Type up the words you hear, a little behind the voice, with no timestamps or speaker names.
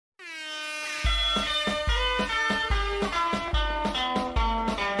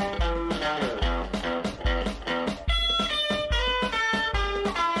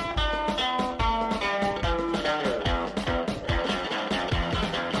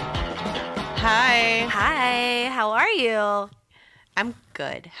Hi. Hi, how are you? I'm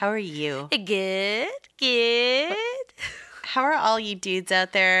good. How are you? Good. How are all you dudes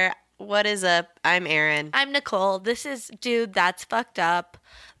out there? What is up? I'm Aaron. I'm Nicole. This is Dude, That's Fucked Up,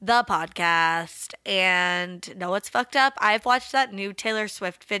 the podcast. And know what's fucked up? I've watched that new Taylor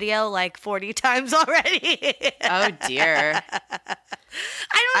Swift video like 40 times already. Oh, dear.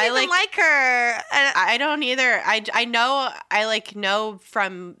 I don't even like her. I don't either. I know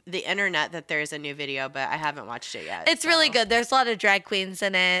from the internet that there's a new video, but I haven't watched it yet. It's really good. There's a lot of drag queens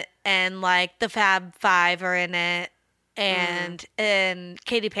in it, and like the Fab Five are in it, and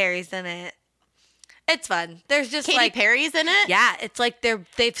Katy Perry's in it. It's fun. There's just Katy Perry's in it? Yeah, it's like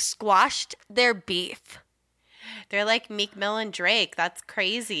they've squashed their beef. They're like Meek Mill and Drake. That's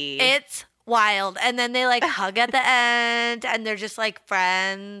crazy. It's wild. And then they like hug at the end, and they're just like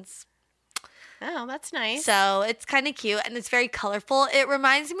friends. Oh, that's nice. So it's kind of cute, and it's very colorful. It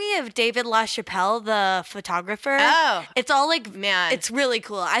reminds me of David LaChapelle, the photographer. Oh. It's all like, man, it's really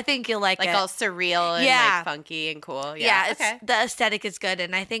cool. I think you'll like it. Like all surreal and like funky and cool. Yeah, okay. The aesthetic is good,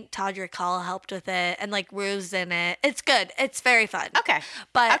 and I think Todrick Hall helped with it, and like Rue's in it. It's good. It's very fun. Okay.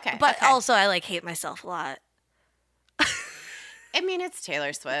 But also I like hate myself a lot. I mean, it's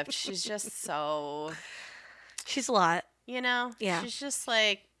Taylor Swift. She's just so... She's a lot. You know? Yeah. She's just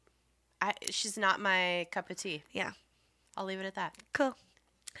like... she's not my cup of tea. Yeah. I'll leave it at that. Cool.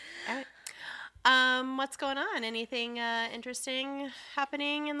 All right. What's going on? Anything interesting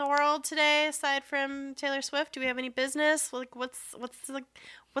happening in the world today aside from Taylor Swift? Do we have any business? Like, what's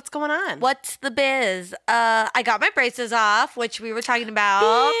going on? What's the biz? I got my braces off, which we were talking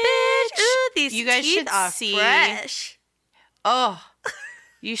about. Bitch. Ooh, these you guys teeth should are see. fresh. Oh,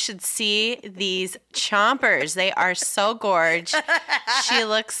 you should see these chompers. They are so gorge. She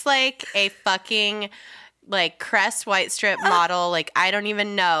looks like a fucking like Crest white strip model. Like, I don't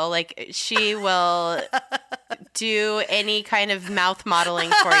even know. Like, she will do any kind of mouth modeling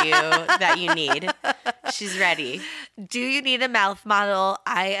for you that you need. She's ready. Do you need a mouth model?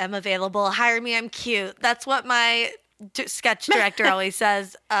 I am available. Hire me. I'm cute. That's what my sketch director always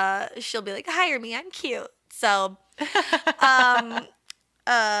says. She'll be like, hire me. I'm cute. So,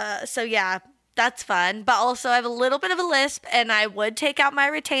 so yeah, that's fun. But also I have a little bit of a lisp, and I would take out my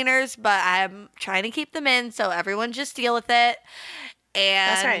retainers, but I'm trying to keep them in. So everyone just deal with it,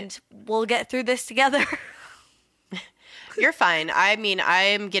 and that's right. We'll get through this together. You're fine. I mean,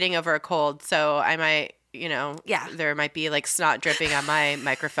 I'm getting over a cold, so I might, there might be like snot dripping on my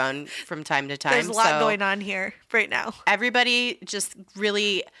microphone from time to time. There's a lot going on here right now. Everybody just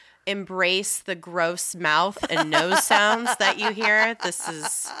really embrace the gross mouth and nose sounds that you hear. This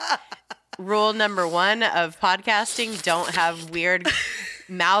is rule number 1 of podcasting. Don't have weird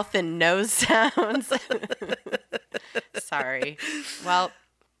mouth and nose sounds. Sorry. Well,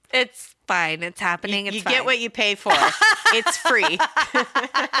 it's fine. It's happening. You fine. Get what you pay for. It's free.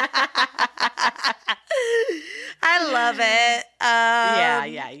 I love it.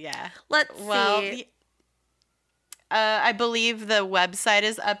 Yeah. Let's see. I believe the website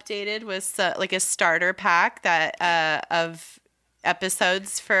is updated with like a starter pack that of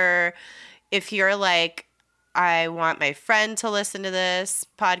episodes for if you're like, I want my friend to listen to this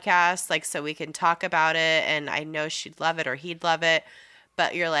podcast, like so we can talk about it, and I know she'd love it or he'd love it,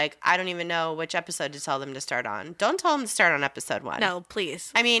 but you're like, I don't even know which episode to tell them to start on. Don't tell them to start on episode 1. No, please.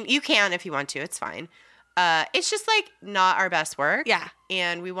 I mean, you can if you want to. It's fine. It's just like not our best work. Yeah.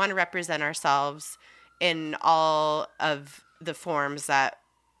 And we want to represent ourselves in all of the forms that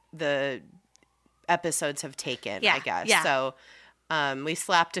the episodes have taken, I guess. Yeah. So we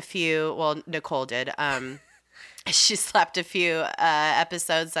slapped a few, well, Nicole did. She slapped a few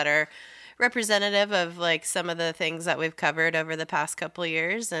episodes that are representative of like some of the things that we've covered over the past couple of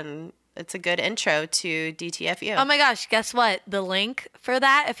years, and it's a good intro to DTFU. Oh my gosh, guess what? The link for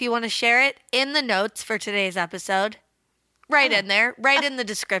that, if you want to share it, in the notes for today's episode, right in there, right in the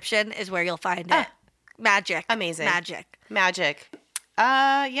description is where you'll find it. Magic. Amazing. Magic.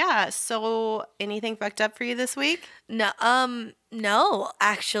 Yeah. So anything fucked up for you this week? No,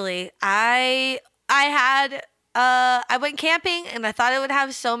 actually. I went camping, and I thought I would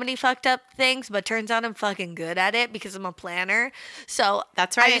have so many fucked up things, but turns out I'm fucking good at it because I'm a planner. So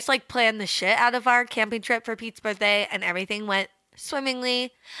that's right. I just like planned the shit out of our camping trip for Pete's birthday, and everything went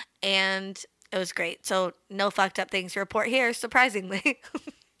swimmingly, and it was great. So no fucked up things to report here, surprisingly.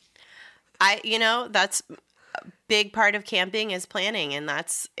 That's a big part of camping is planning, and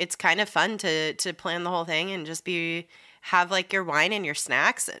it's kind of fun to plan the whole thing and just have like your wine and your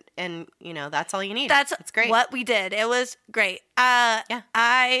snacks, and that's all you need. That's great. What we did. It was great.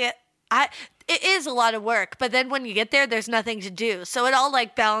 Yeah. it is a lot of work, but then when you get there, there's nothing to do. So it all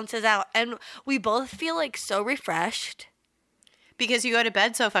like balances out. And we both feel like so refreshed. Because you go to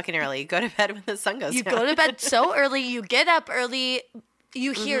bed so fucking early. You go to bed when the sun goes You down. go to bed so early, you get up early,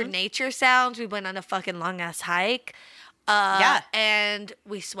 you hear nature sounds. We went on a fucking long ass hike. Yeah. And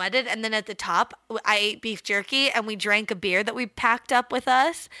we sweated. And then at the top, I ate beef jerky and we drank a beer that we packed up with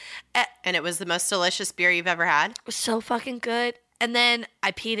us. And it was the most delicious beer you've ever had. It was so fucking good. And then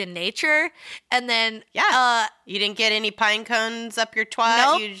I peed in nature. And then, you didn't get any pine cones up your twat.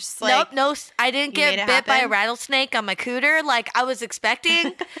 nope, You just like, no, I didn't made get it bit by a happen? rattlesnake on my cooter like I was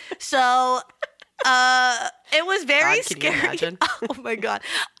expecting. So, it was very God, can you scary. imagine? Oh my God.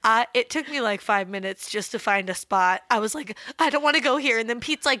 It took me like 5 minutes just to find a spot. I was like, I don't want to go here. And then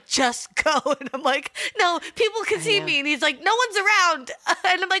Pete's like, just go. And I'm like, no, people can see know. me. And he's like, no one's around.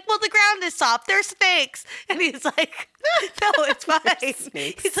 And I'm like, well, the ground is soft. There's snakes. And he's like, no, it's fine.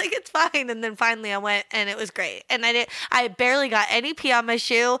 Snakes. He's like, it's fine. And then finally I went and it was great. And I barely got any pee on my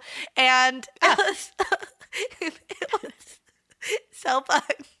shoe. And it was so fun.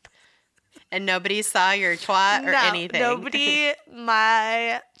 and nobody saw your twat or anything. Nobody.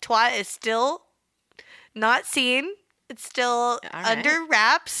 My twat is still not seen. It's still right. under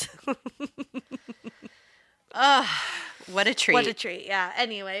wraps. What a treat. What a treat. Yeah.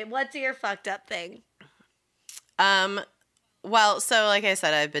 Anyway, what's your fucked up thing? Well, so like I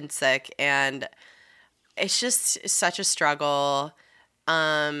said, I've been sick and it's just such a struggle.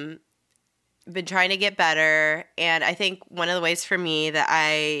 Been trying to get better. And I think one of the ways for me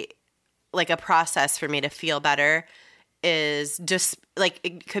that like a process for me to feel better is just like,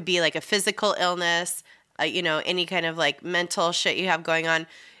 it could be like a physical illness, any kind of like mental shit you have going on,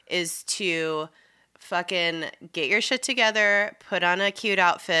 is to fucking get your shit together, put on a cute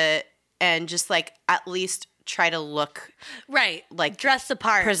outfit, and just like at least try to look Right. like Dress the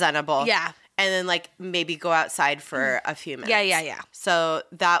part. presentable. Yeah. And then like maybe go outside for a few minutes. Yeah. So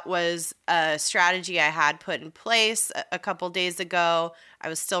that was a strategy I had put in place a couple days ago. I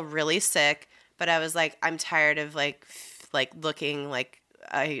was still really sick, but I was like, I'm tired of like looking like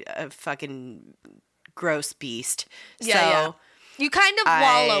a fucking gross beast. Yeah. You kind of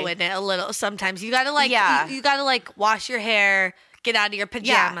wallow in it a little sometimes. You gotta like, you gotta like wash your hair, get out of your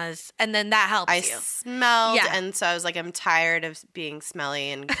pajamas, and then that helps I you. smelled, and so I was like, I'm tired of being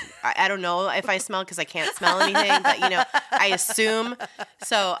smelly, and I don't know if I smell because I can't smell anything, but I assume.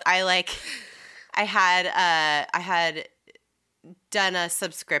 So I had done a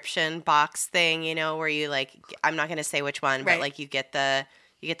subscription box thing, where you like, I'm not gonna say which one, but like you get the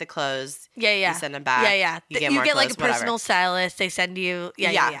clothes, you send them back, you get more like clothes, a personal stylist. They send you,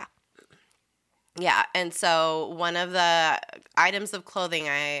 Yeah, and so one of the items of clothing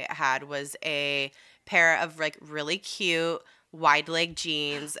I had was a pair of like really cute wide leg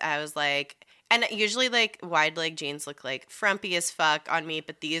jeans. I was like, and usually like wide leg jeans look like frumpy as fuck on me,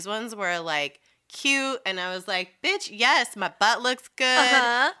 but these ones were like cute, and I was like, bitch, yes, my butt looks good.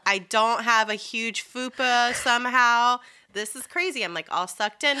 I don't have a huge fupa somehow. This is crazy. I'm like all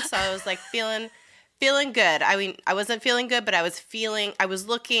sucked in, so I was like feeling good. I mean, I wasn't feeling good, but I felt like I was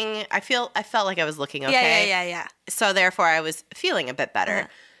looking okay. Yeah. So therefore I was feeling a bit better.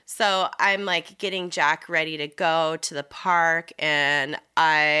 So I'm like getting Jack ready to go to the park, and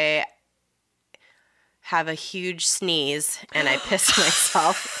I have a huge sneeze and I piss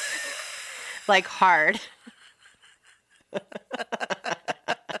myself like hard.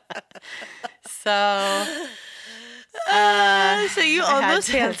 So you almost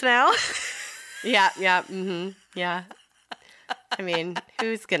pants now. Yeah. I mean,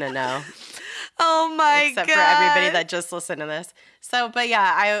 who's gonna know? Oh my Except God. for everybody that just listened to this. So, but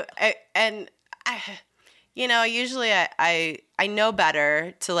yeah, usually I know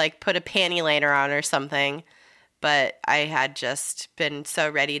better to like put a panty liner on or something, but I had just been so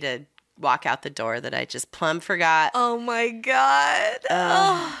ready to walk out the door that I just plumb forgot. Oh my God.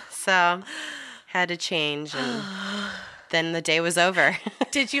 So had to change, and then the day was over.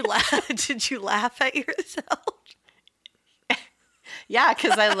 Did you laugh? Did you laugh at yourself? Yeah,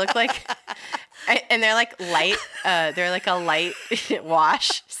 because I look like, and they're like light. They're like a light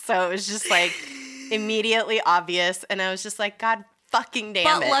wash, so it was just like immediately obvious, and I was just like, God fucking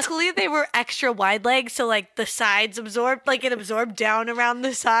damn it! But luckily they were extra wide legs, so like the sides absorbed, like it absorbed down around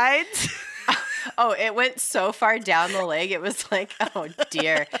the sides. Oh, it went so far down the leg. It was like, oh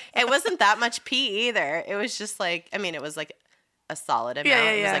dear. It wasn't that much pee either. It was just like, I mean, it was like a solid amount.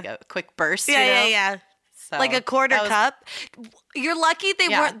 It was like a quick burst. Yeah. So like a quarter cup. You're lucky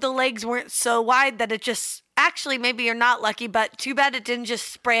the legs weren't so wide that it just, actually maybe you're not lucky, but too bad it didn't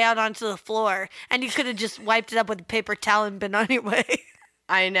just spray out onto the floor and you could have just wiped it up with a paper towel and been on your way.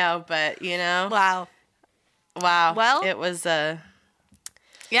 I know, but Wow. wow. Well, it was yeah,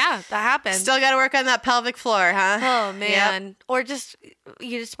 that happened. still got to work on that pelvic floor, huh? Oh man. Yep. Or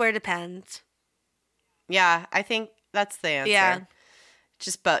you just wear Depends. Yeah, I think that's the answer. Yeah.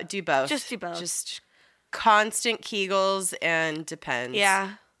 Just do both. Just do both. Just constant Kegels and Depends.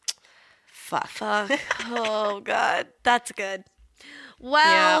 Yeah. Fuck. Oh god. That's good.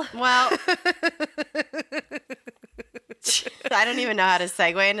 Well, Yeah. Well, I don't even know how to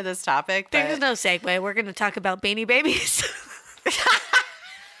segue into this topic, but there's no segue. We're going to talk about Beanie Babies.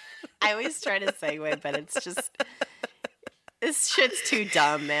 I always try to segue, but it's just this shit's too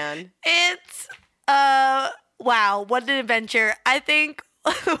dumb, man. It's wow, what an adventure. I think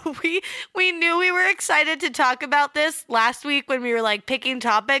we knew we were excited to talk about this last week when we were like picking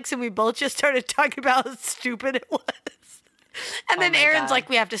topics, and we both just started talking about how stupid it was. And then Aaron's God. like,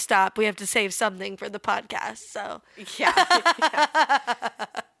 we have to stop. We have to save something for the podcast. So Yeah.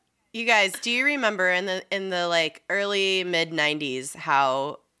 You guys, do you remember in the like early mid 90s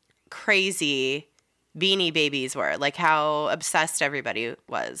how crazy Beanie Babies were? Like how obsessed everybody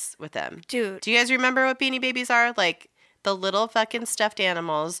was with them. dude, Do you guys remember what Beanie Babies are? Like the little fucking stuffed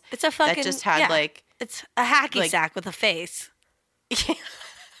animals it's a fucking that just had like it's a hacky like- sack with a face.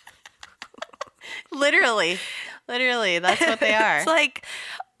 literally, that's what they are. It's like,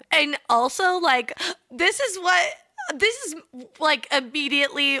 and also like this is like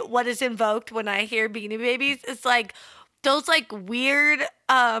immediately what is invoked when I hear Beanie Babies. It's like those like weird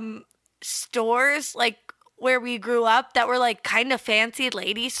stores like where we grew up that were like kind of fancy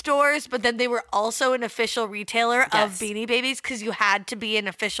lady stores, but then they were also an official retailer of Yes. Beanie Babies because you had to be an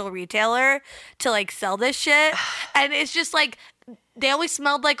official retailer to like sell this shit. And it's just like they always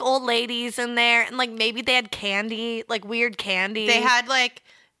smelled like old ladies in there, and like maybe they had candy, like weird candy. They had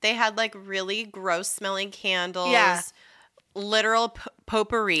like really gross smelling candles. Yeah. Literal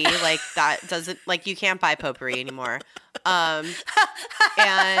potpourri, like that doesn't like you can't buy potpourri anymore. And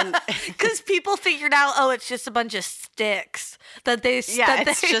because people figured out, oh, it's just a bunch of sticks that they it's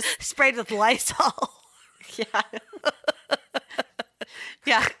just sprayed with Lysol. yeah.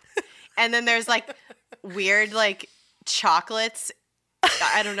 Yeah. And then there's like weird like chocolates.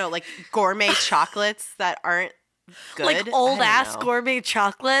 I don't know, like gourmet chocolates that aren't good. Like old ass gourmet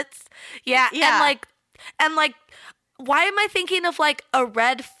chocolates. Yeah. Yeah. And like why am I thinking of like a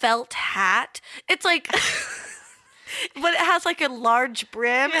red felt hat? It's like but it has like a large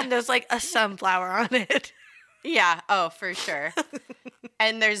brim and there's like a sunflower on it. Yeah. Oh, for sure.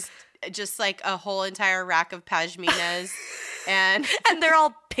 And there's just like a whole entire rack of pashminas. And they're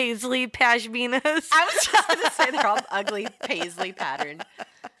all paisley pashminas. I was just going to say they're all ugly paisley pattern.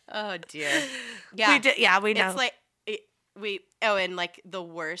 Oh, dear. Yeah. We know. It's like, and like the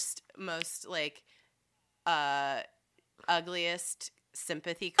worst, most like, ugliest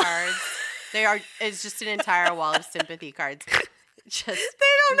sympathy cards. It's just an entire wall of sympathy cards. Just they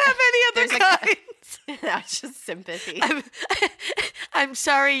don't have any other kinds. No, it's just sympathy. I'm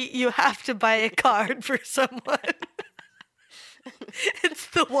sorry you have to buy a card for someone. It's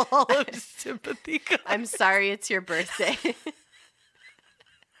the wall of sympathy cards. I'm sorry it's your birthday.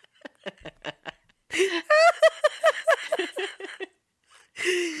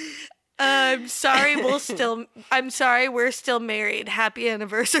 I'm sorry we're still married. Happy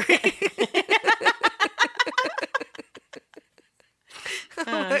anniversary.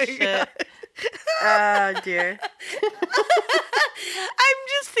 Oh shit. God. Oh dear. I'm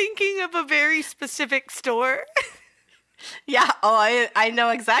just thinking of a very specific store. Yeah. Oh, I know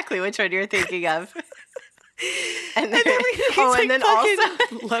exactly which one you're thinking of. And then, and then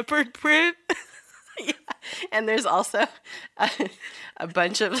also leopard print. Yeah. And there's also a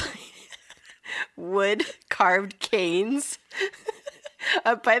bunch of wood carved canes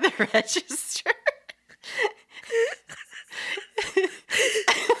up by the register.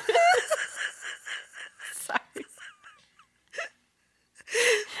 Sorry.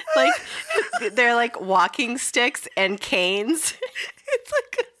 Like they're like walking sticks and canes.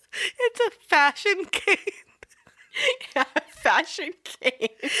 It's a fashion cane. Yeah, fashion cane.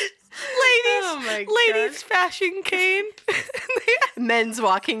 Ladies fashion cane. Men's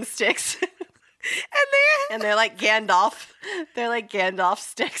walking sticks. And they're like Gandalf. They're like Gandalf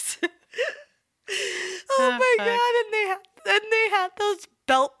sticks. Oh my god! And they had those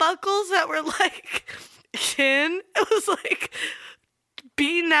belt buckles that were like tin. It was like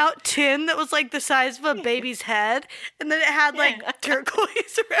beaten out tin that was like the size of a baby's head, and then it had like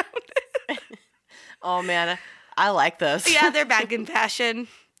turquoise around it. Oh man, I like those. Yeah, they're back in fashion.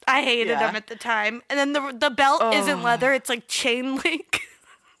 I hated them at the time. And then the belt isn't leather; it's like chain link.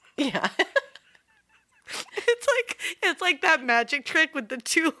 Yeah. It's like that magic trick with the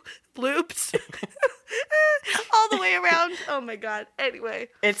two loops all the way around. Oh my god. Anyway,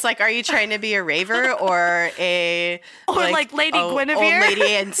 It's like, are you trying to be a raver or like Lady Guinevere, old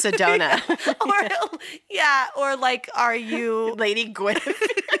lady in Sedona, or like, are you Lady Guinevere?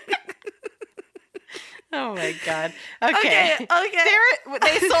 Oh my god. Okay.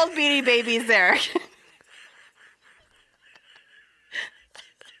 They sold Beanie Babies there.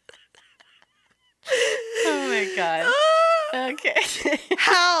 Oh my god. Okay.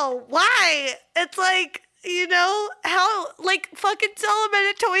 How? Why? It's like, how, like, fucking sell them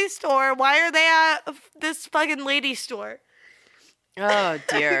at a toy store. Why are they at this fucking lady store? Oh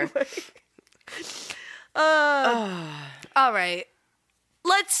dear. All right.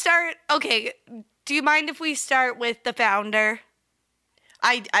 Let's start. Okay. Do you mind if we start with the founder?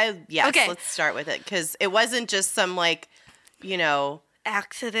 Yes, Okay. let's start with it, because it wasn't just some, like,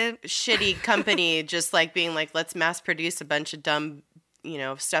 Accident. shitty company just like being like, let's mass produce a bunch of dumb,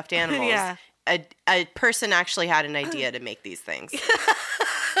 stuffed animals. Yeah. A person actually had an idea to make these things.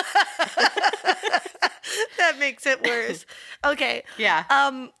 That makes it worse. Okay.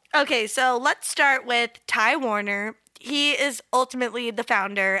 Yeah. Okay, so let's start with Ty Warner. He is ultimately the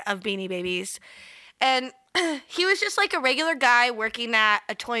founder of Beanie Babies. And he was just like a regular guy working at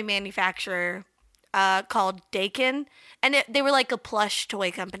a toy manufacturer called Dakin. And they were like a plush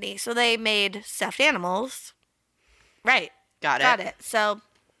toy company. So they made stuffed animals. Right. Got it. So,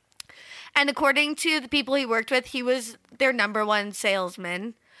 and according to the people he worked with, he was their number one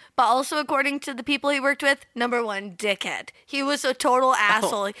salesman. But also according to the people he worked with, number one dickhead. He was a total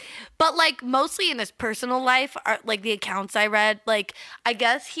asshole. Oh. But like mostly in his personal life, like the accounts I read, like I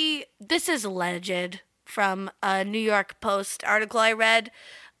guess this is alleged from a New York Post article I read,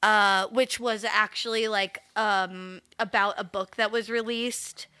 which was actually like about a book that was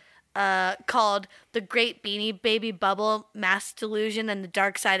released called The Great Beanie Baby Bubble, Mass Delusion, and the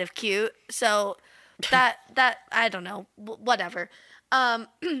Dark Side of Cute. So that I don't know, whatever.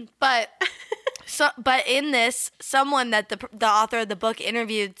 But in this, someone that the author of the book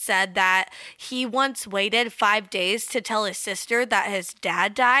interviewed said that he once waited 5 days to tell his sister that his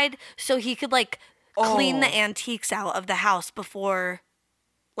dad died so he could like clean the antiques out of the house before,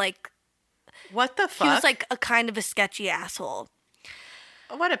 like, what the fuck? He was like a kind of a sketchy asshole.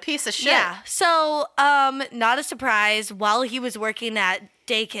 What a piece of shit. Yeah. So, not a surprise, while he was working at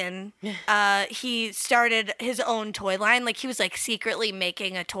Dakin, he started his own toy line. Like, he was, like, secretly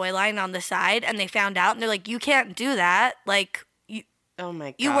making a toy line on the side, and they found out, and they're like, you can't do that. Like, oh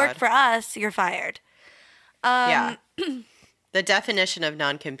my God. You work for us, you're fired. Yeah. The definition of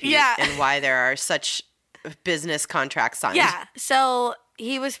non-compete and why there are such business contracts signed. Yeah. So,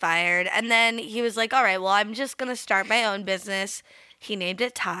 he was fired, and then he was like, all right, well, I'm just going to start my own business. He named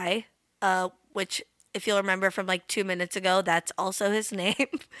it Ty, which, if you'll remember from like 2 minutes ago, that's also his name.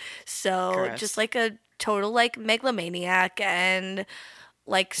 So Gross. Just like a total like megalomaniac and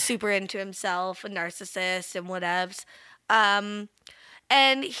like super into himself, a narcissist and whatevs.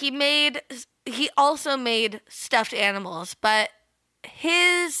 And he also made stuffed animals, but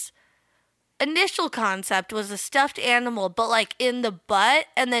his initial concept was a stuffed animal, but like in the butt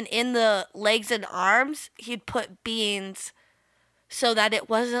and then in the legs and arms, he'd put beans so that it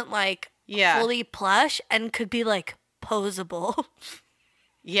wasn't like fully plush and could be like posable.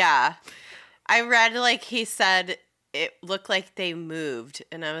 Yeah. I read like he said it looked like they moved,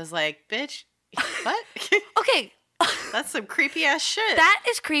 and I was like, bitch, what? Okay. That's some creepy ass shit. That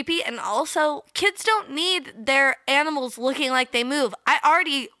is creepy, and also kids don't need their animals looking like they move. I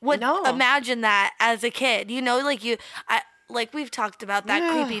already would imagine that as a kid. Like we've talked about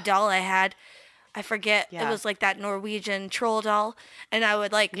that creepy doll I had. I forget. Yeah. It was like that Norwegian troll doll, and I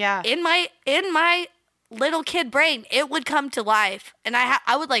would like in my little kid brain, it would come to life, and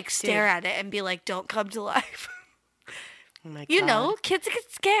I would like stare at it and be like, "Don't come to life." Oh my God. You know, kids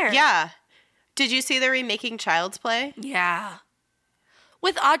get scared. Yeah. Did you see they're remaking Child's Play? Yeah.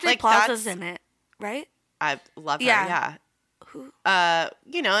 With Audrey Plaza's in it, right? I love her. Yeah. Who? And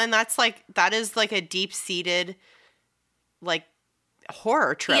that is like a deep-seated like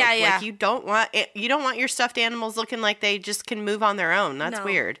horror trope. Yeah. Like you don't want your stuffed animals looking like they just can move on their own. That's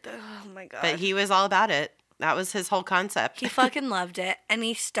weird. Oh my God. But he was all about it. That was his whole concept. He fucking loved it. And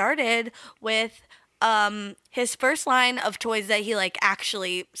he started with his first line of toys that he like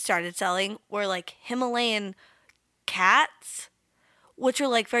actually started selling were like Himalayan cats, which were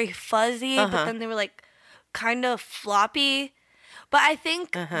like very fuzzy, but then they were like kind of floppy. But I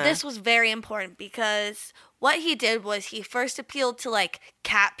think this was very important because what he did was he first appealed to like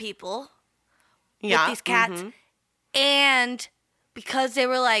cat people with these cats and because they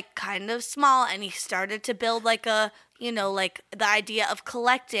were like kind of small, and he started to build like a, like the idea of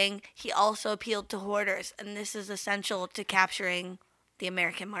collecting, he also appealed to hoarders, and this is essential to capturing the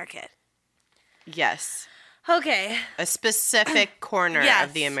American market. Yes. Okay. A specific corner Yes.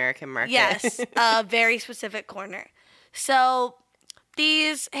 of the American market. Yes, a very specific corner. So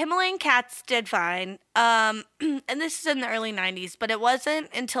these Himalayan cats did fine, and this is in the early 90s, but it wasn't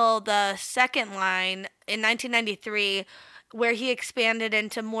until the second line in 1993 where he expanded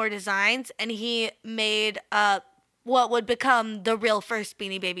into more designs, and he made what would become the real first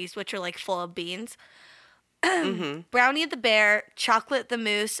Beanie Babies, which are like full of beans. Brownie the bear, Chocolate the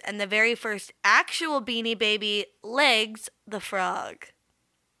moose, and the very first actual Beanie Baby, Legs the frog.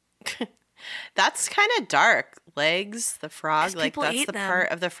 That's kind of dark. Legs, the frog, like that's the part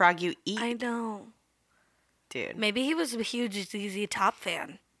of the frog you eat. I know. Dude. Maybe he was a huge ZZ Top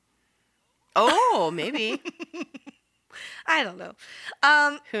fan. Oh, maybe. I don't know.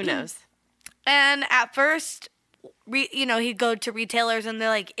 Who knows? And at first, he'd go to retailers and they're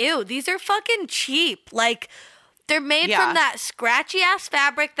like, ew, these are fucking cheap. Like, they're made from that scratchy ass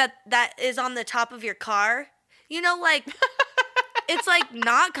fabric that is on the top of your car. Like, it's like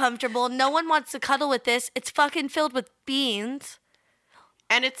not comfortable. No one wants to cuddle with this. It's fucking filled with beans.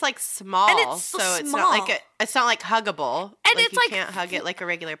 And it's like small, it's not like huggable. And like, it's you can't hug it like a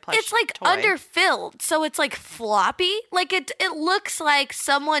regular plush. It's like toy. underfilled, so it's like floppy. Like it looks like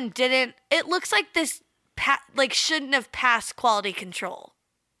someone didn't. It looks like this shouldn't have passed quality control.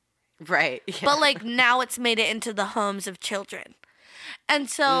 Right. Yeah. But like now it's made it into the homes of children, and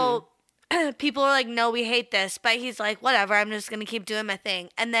so. People are like, no, we hate this. But he's like, whatever, I'm just going to keep doing my thing.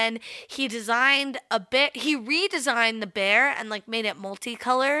 And then he redesigned the bear and like made it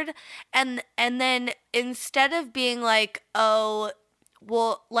multicolored. And then instead of being like, oh,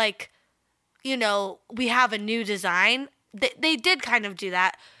 well, like, we have a new design. They did kind of do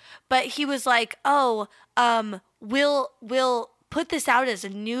that. But he was like, oh, we'll put this out as a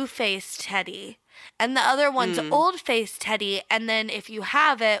new face teddy. And the other one's old face teddy. And then if you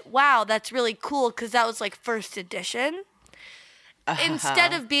have it, wow, that's really cool because that was like first edition.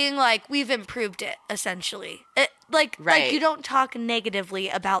 Instead of being like, we've improved it, essentially. Like you don't talk negatively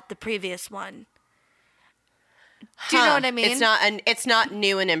about the previous one. Do you know what I mean? It's not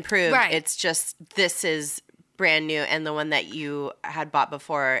new and improved. Right. It's just this is brand new, and the one that you had bought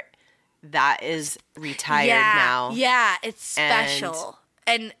before, that is retired now. Yeah, it's special.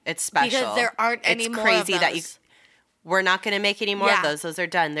 And it's special because there aren't any more crazy of those. We're not going to make any more of those. Those are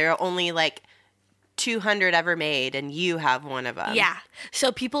done. There are only like 200 ever made, and you have one of them. Yeah.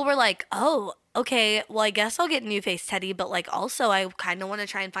 So people were like, oh, okay, well, I guess I'll get new face teddy, but like also I kind of want to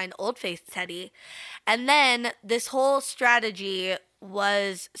try and find old face teddy. And then this whole strategy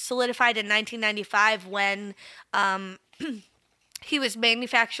was solidified in 1995 when he was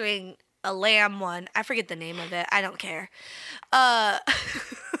manufacturing a lamb one. I forget the name of it. I don't care.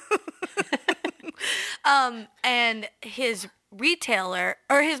 And his retailer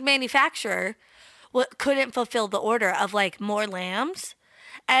or his manufacturer couldn't fulfill the order of like more lambs.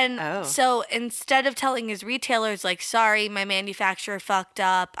 And so instead of telling his retailers like, sorry, my manufacturer fucked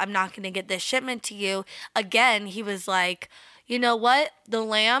up, I'm not going to get this shipment to you. Again, he was like, you know what? The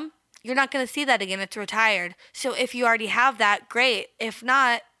lamb, you're not going to see that again. It's retired. So if you already have that, great. If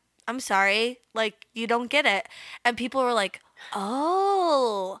not, I'm sorry, like, you don't get it. And people were like,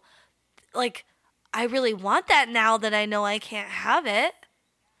 oh, like, I really want that now that I know I can't have it.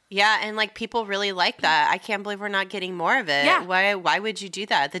 Yeah, and, like, people really like that. I can't believe we're not getting more of it. Yeah. Why would you do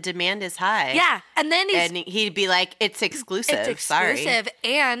that? The demand is high. Yeah, and then he'd be like, it's exclusive. It's exclusive,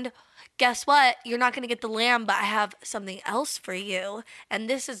 sorry. And guess what? You're not going to get the lamb, but I have something else for you, and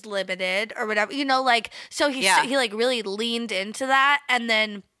this is limited or whatever. So he like really leaned into that, and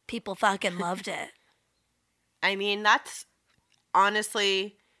then people fucking loved it. I mean, that's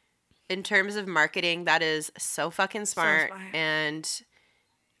honestly, in terms of marketing, that is so fucking smart. So smart. And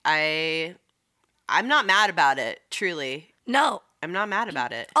I'm not mad about it, truly. No. I'm not mad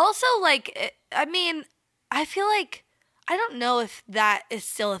about it. Also, like, I mean, I feel like, I don't know if that is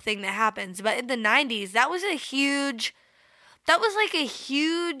still a thing that happens, but in the 90s, that was a huge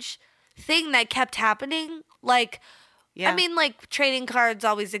thing that kept happening. Like, yeah. I mean, like, trading cards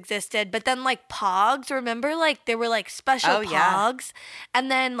always existed, but then, like, Pogs, remember? Like, there were, like, special Pogs, yeah. And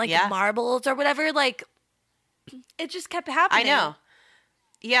then, like, marbles or whatever. Like, it just kept happening. I know.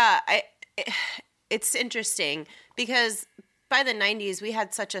 Yeah, it's interesting because by the 90s, we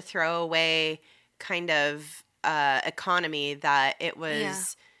had such a throwaway kind of economy that it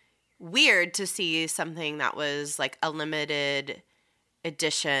was weird to see something that was, like, a limited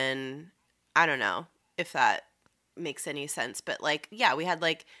edition. I don't know if that makes any sense. But like, yeah, we had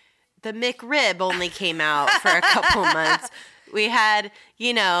like the McRib only came out for a couple months. We had,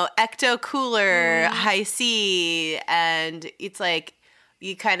 Ecto Cooler, High C, and it's like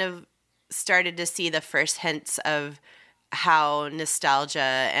you kind of started to see the first hints of how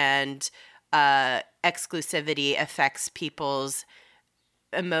nostalgia and exclusivity affects people's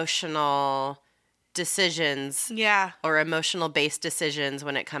emotional decisions, or emotional based decisions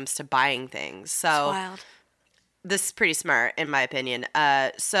when it comes to buying things. So it's wild. This is pretty smart in my opinion.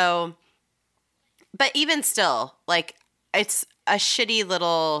 But even still, like, it's a shitty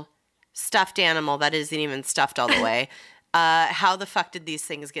little stuffed animal that isn't even stuffed all the way. How the fuck did these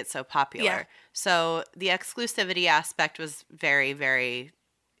things get so popular? Yeah. So the exclusivity aspect was very, very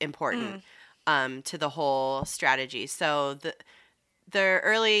important to the whole strategy. So by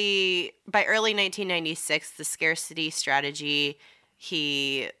early 1996, the scarcity strategy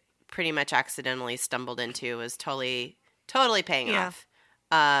he pretty much accidentally stumbled into was totally paying off.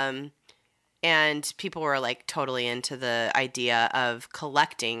 And people were like totally into the idea of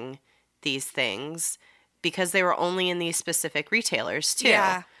collecting these things because they were only in these specific retailers too.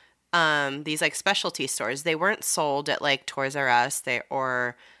 Yeah. These like specialty stores. They weren't sold at like Toys R Us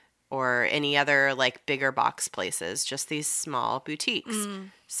or any other like bigger box places, just these small boutiques.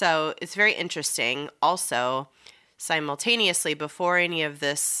 So it's very interesting. Also, simultaneously, before any of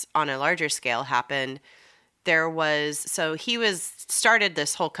this on a larger scale happened, he started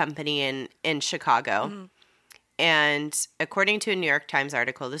this whole company in Chicago. And according to a New York Times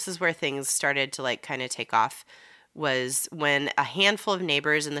article, this is where things started to like kind of take off, was when a handful of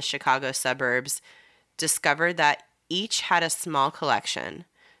neighbors in the Chicago suburbs discovered that each had a small collection.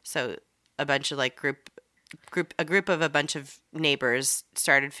 So a bunch of like a group of a bunch of neighbors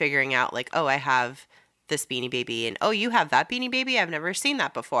started figuring out like, oh, I have this Beanie Baby, and oh, you have that Beanie Baby? I've never seen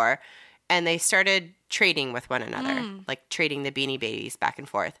that before. And they started trading with one another, like trading the Beanie Babies back and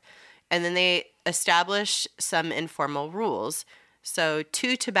forth. And then they established some informal rules. So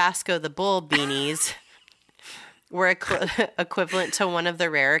 2 Tabasco the Bull beanies were equivalent to one of the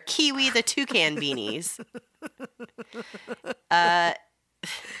rare Kiwi the Toucan beanies.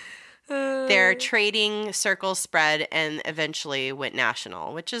 Their trading circle spread and eventually went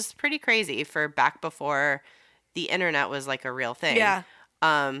national, which is pretty crazy for back before the internet was like a real thing. Yeah.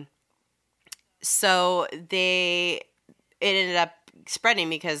 So it ended up spreading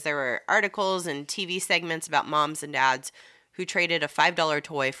because there were articles and TV segments about moms and dads who traded a $5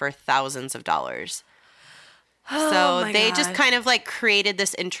 toy for thousands of dollars. So they just kind of like created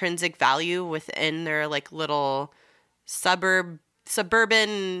this intrinsic value within their like little suburban,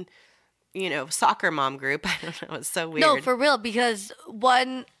 soccer mom group. I don't know. It's so weird. No, for real, because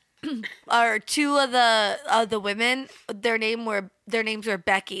one or two of the women, their names were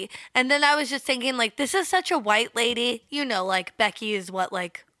Becky. And then I was just thinking, like, this is such a white lady. Like Becky is what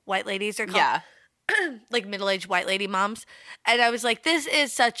like white ladies are called. Yeah. Like middle-aged white lady moms. And I was like, this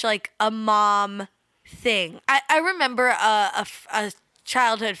is such like a mom thing. I remember a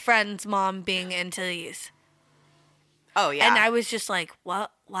childhood friend's mom being into these. Oh, yeah. And I was just like,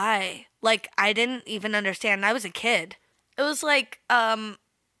 what? Why? Like, I didn't even understand. I was a kid. It was like, I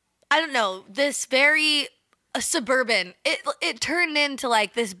don't know, this very suburban. It turned into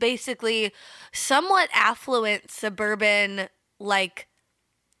like this basically somewhat affluent suburban like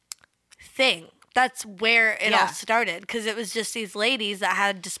thing. That's where it all started, because it was just these ladies that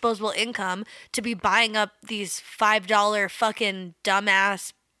had disposable income to be buying up these $5 fucking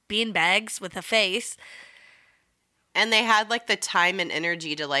dumbass beanbags with a face. And they had like the time and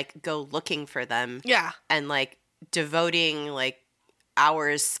energy to like go looking for them. Yeah. And like devoting like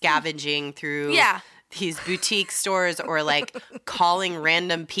hours scavenging through these boutique stores, or like calling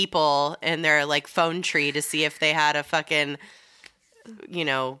random people in their like phone tree to see if they had a fucking,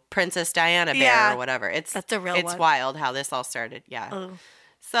 Princess Diana bear or whatever. That's a real one. It's wild how this all started. Yeah. Oh.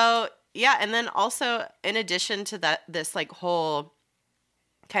 So yeah. And then also in addition to this like whole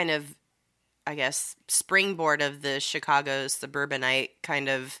kind of, I guess, springboard of the Chicago suburbanite kind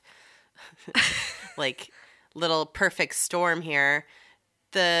of like little perfect storm here,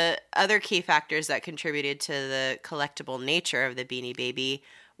 the other key factors that contributed to the collectible nature of the Beanie Baby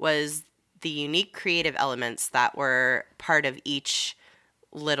was the unique creative elements that were part of each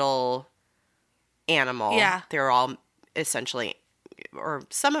little animal. Yeah. They were all essentially, or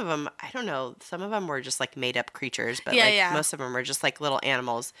some of them, I don't know, some of them were just like made up creatures, but most of them were just like little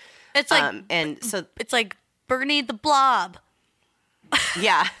animals. It's like, and so it's like Bernie the Blob.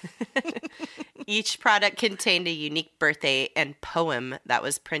 Yeah. Each product contained a unique birthday and poem that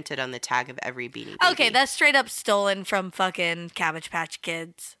was printed on the tag of every Beanie Baby. Okay, that's straight up stolen from fucking Cabbage Patch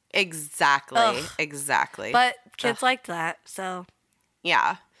Kids. Exactly. Ugh. Exactly. But kids liked that, so.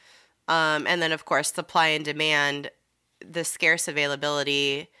 Yeah. And then, of course, supply and demand, the scarce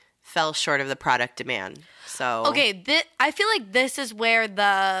availability fell short of the product demand. So Okay, I feel like this is where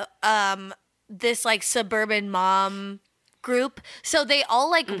the this like suburban mom group, so they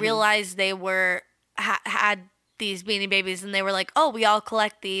all like realized they were had these Beanie Babies, and they were like, "Oh, we all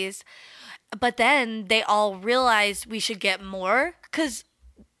collect these." But then they all realized we should get more, cuz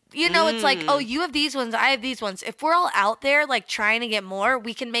it's like, "Oh, you have these ones, I have these ones." If we're all out there like trying to get more,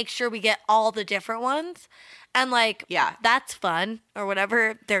 we can make sure we get all the different ones. And like, yeah, that's fun, or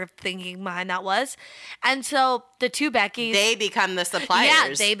whatever their thinking behind that was. And so the two Beckys, they become the suppliers.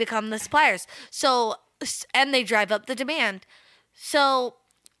 yeah, they become the suppliers. So, and they drive up the demand. So,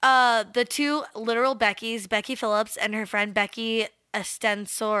 the two literal Beckys, Becky Phillips and her friend Becky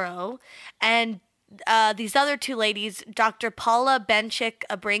Estensoro, and these other two ladies, Dr. Paula Benchik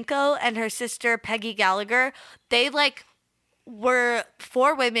Abrinko and her sister Peggy Gallagher, they like were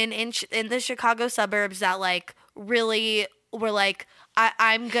four women in the Chicago suburbs that like really were like,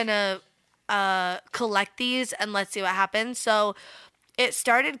 I'm gonna collect these and let's see what happens. So it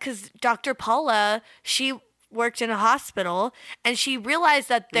started because Dr. Paula, she worked in a hospital, and she realized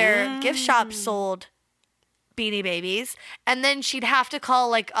that their gift shop sold Beanie Babies, and then she'd have to call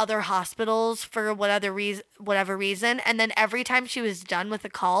like other hospitals for whatever reason, and then every time she was done with a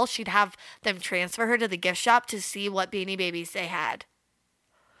call, she'd have them transfer her to the gift shop to see what Beanie Babies they had.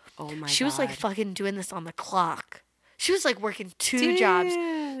 Oh my god. She was like fucking doing this on the clock. She was like working two jobs.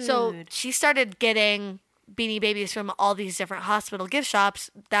 So she started getting Beanie Babies from all these different hospital gift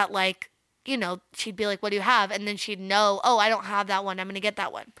shops that like, she'd be like, "What do you have?" And then she'd know, "Oh, I don't have that one. I'm going to get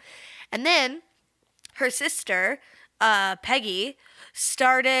that one." And then her sister, Peggy,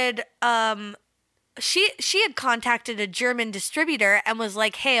 started, she had contacted a German distributor and was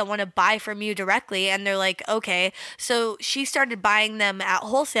like, "Hey, I want to buy from you directly." And they're like, "Okay." So she started buying them at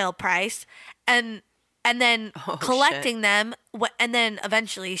wholesale price and then collecting them. And then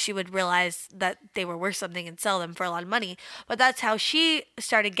eventually she would realize that they were worth something and sell them for a lot of money. But that's how she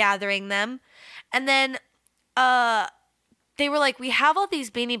started gathering them. And then, they were like, "We have all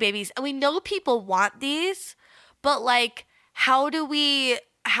these Beanie Babies and we know people want these, but like, how do we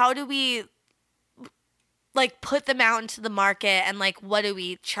like put them out into the market, and like, what do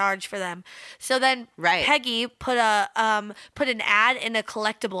we charge for them?" So then Peggy put an ad in a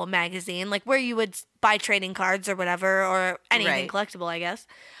collectible magazine, like where you would buy trading cards or whatever, or anything collectible, I guess.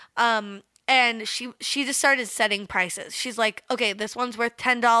 And she just started setting prices. She's like, "Okay, this one's worth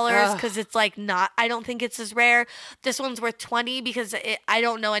 $10 because it's like not. I don't think it's as rare. This one's worth $20 because I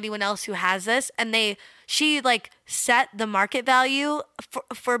don't know anyone else who has this." And she like set the market value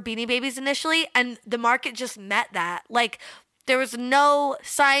for Beanie Babies initially, and the market just met that. Like, there was no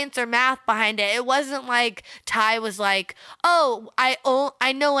science or math behind it. It wasn't like Ty was like, "Oh,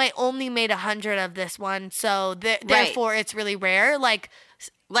 I know I only made 100 of this one, so therefore it's really rare."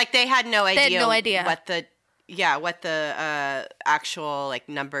 Like they had no idea. They had no idea what the actual like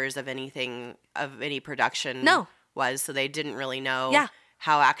numbers of anything of any production was. So they didn't really know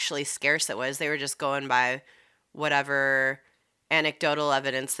how actually scarce it was. They were just going by whatever anecdotal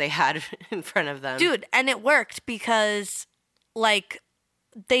evidence they had in front of them. Dude, and it worked because like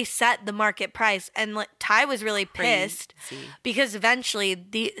they set the market price, and like Ty was really pissed because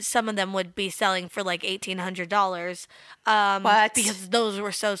eventually some of them would be selling for like $1,800 because those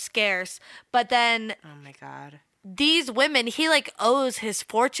were so scarce. But then, oh my god, these women, he like owes his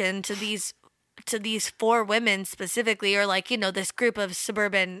fortune to these four women specifically, or like, this group of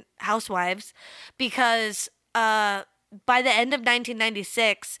suburban housewives, because by the end of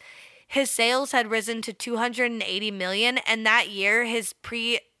 1996 his sales had risen to $280 million, and that year his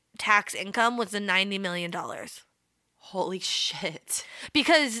pre-tax income was $90 million. Holy shit!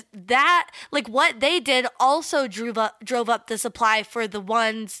 Because that, like, what they did also drove up the supply for the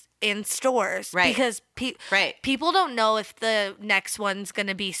ones in stores, right? Because people don't know if the next one's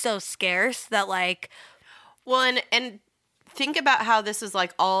gonna be so scarce that like, well, and think about how this is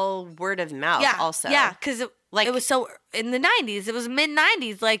like all word of mouth. Yeah, also, yeah, because it was so in the 90s. It was mid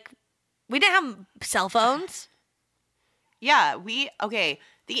 90s, like. We didn't have cell phones. Yeah,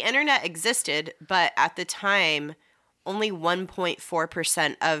 the internet existed, but at the time, only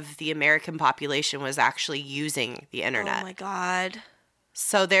 1.4% of the American population was actually using the internet. Oh my god.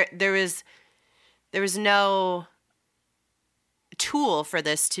 So there was no tool for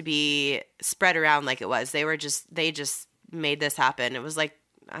this to be spread around like it was. They just made this happen. It was like,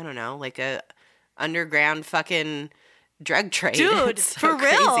 I don't know, like a underground fucking drug trade. Dude, so for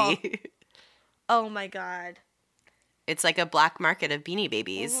real. Crazy. Oh my god. It's like a black market of Beanie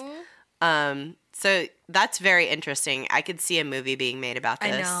Babies. Mm-hmm. So that's very interesting. I could see a movie being made about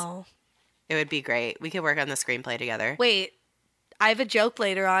this. I know. It would be great. We could work on the screenplay together. Wait, I have a joke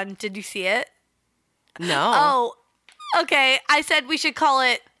later on. Did you see it? No. Oh, okay. I said we should call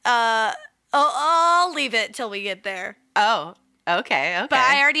it, I'll leave it till we get there. Oh, okay. But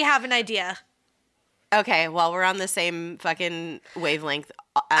I already have an idea. Okay, well, we're on the same fucking wavelength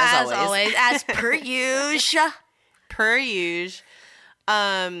as always. As per usual. Per usual.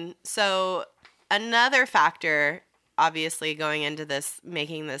 So another factor, obviously, going into this,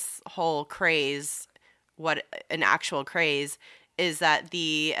 making this whole craze, what an actual craze, is that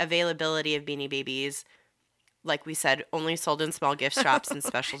the availability of Beanie Babies, like we said, only sold in small gift shops and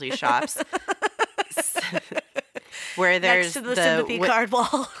specialty shops. Where there's next to the sympathy card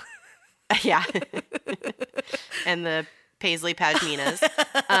wall. Yeah. And the Paisley Pashminas.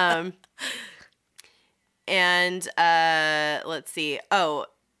 Let's see. Oh,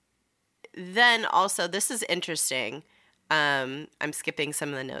 then also, this is interesting. I'm skipping some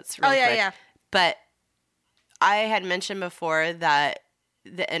of the notes real quick. Yeah. But I had mentioned before that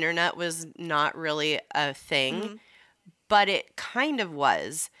the internet was not really a thing, but it kind of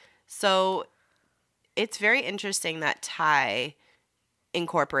was. So it's very interesting that Thai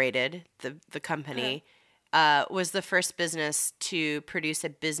Incorporated, the company, was the first business to produce a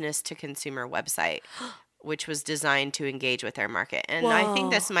business-to-consumer website, which was designed to engage with their market. And I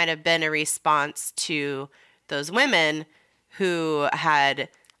think this might have been a response to those women who had,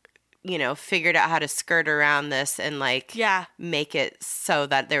 figured out how to skirt around this and, make it so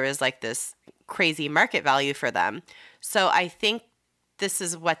that there was, this crazy market value for them. So I think this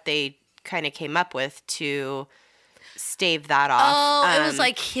is what they kind of came up with to stave that off. Oh, it was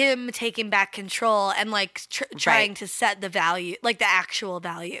like him taking back control and trying to set the value, the actual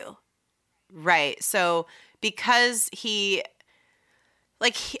value. Right. So because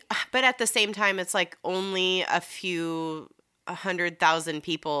but at the same time, it's only a few 100,000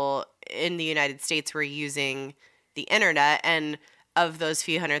 people in the United States were using the internet. And of those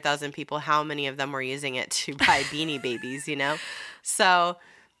few 100,000 people, how many of them were using it to buy Beanie Babies, So,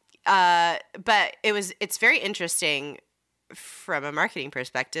 but it's very interesting from a marketing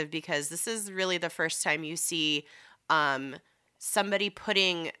perspective because this is really the first time you see somebody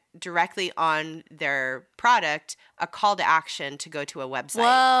putting directly on their product a call to action to go to a website.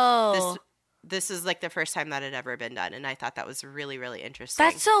 Whoa. This is the first time that had ever been done, and I thought that was really, really interesting.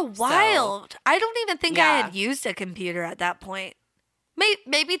 That's so wild. I don't even think I had used a computer at that point.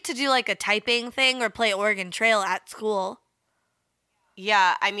 Maybe to do a typing thing or play Oregon Trail at school.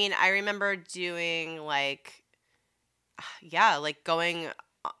 Yeah, I mean, I remember doing going,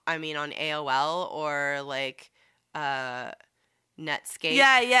 on AOL or Netscape.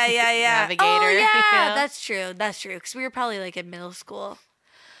 Yeah. Navigator. Oh, yeah, that's true. Because we were probably in middle school.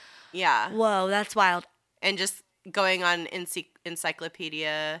 Yeah. Whoa, that's wild. And just going on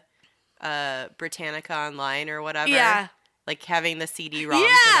Encyclopedia Britannica online or whatever. Yeah. Having the CD-ROM for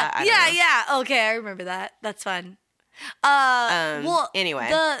that. I don't know. Yeah. Okay, I remember that. That's fun. Anyway.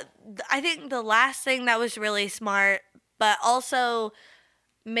 I think the last thing that was really smart, but also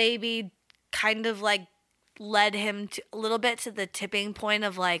maybe kind of led him to a little bit to the tipping point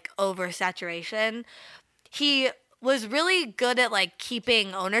of oversaturation. He was really good at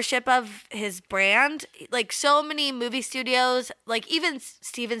keeping ownership of his brand. So many movie studios, even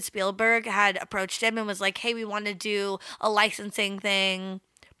Steven Spielberg had approached him and was like, "Hey, we want to do a licensing thing."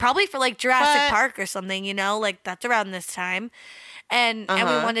 Probably for Jurassic Park or something, that's around this time. And we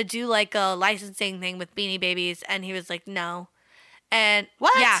want to do a licensing thing with Beanie Babies. And he was like, no. And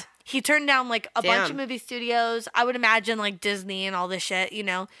what? Yeah, he turned down a bunch of movie studios. I would imagine Disney and all this shit,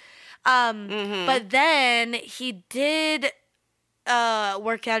 But then he did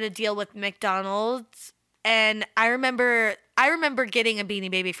work out a deal with McDonald's. And I remember getting a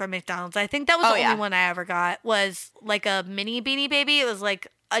Beanie Baby from McDonald's. I think that was the only one I ever got, was a mini Beanie Baby. It was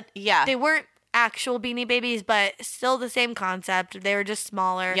they weren't actual Beanie Babies, but still the same concept. They were just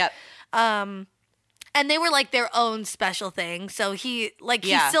smaller. Yep. And they were their own special thing. So he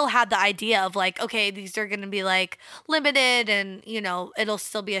he still had the idea of okay, these are going to be limited and, it'll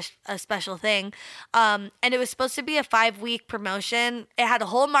still be a special thing. And it was supposed to be a 5-week promotion. It had a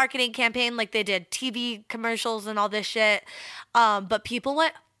whole marketing campaign. They did TV commercials and all this shit. But people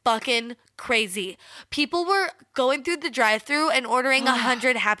went fucking crazy. People were going through the drive-thru and ordering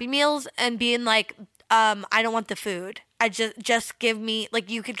 100 Happy Meals and being I don't want the food. I just give me,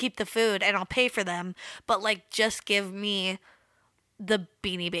 you could keep the food and I'll pay for them, but just give me the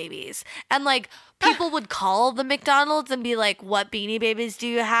Beanie Babies. And like people would call the McDonald's and be like, what Beanie Babies do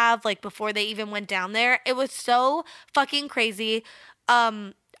you have? Like before they even went down there. It was so fucking crazy.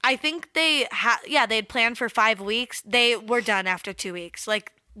 I think they had planned for 5 weeks. They were done after 2 weeks.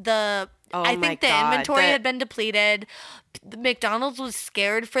 Like I think the inventory had been depleted. The McDonald's was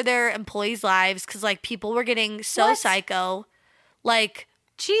scared for their employees' lives because like people were getting so psycho. Like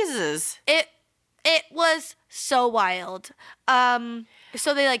Jesus. It was so wild.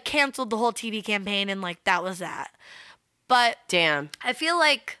 So they like canceled the whole TV campaign and like that was that. But damn. I feel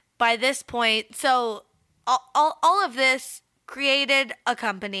like by this point, so all of this created a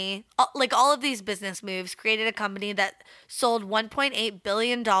company, like all of these business moves created a company that sold $1.8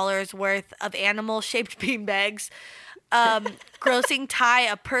 billion worth of animal-shaped beanbags, grossing Ty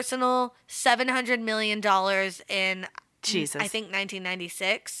a personal $700 million in, Jesus. I think,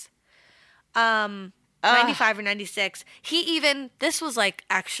 1996. 95 or 96. This was like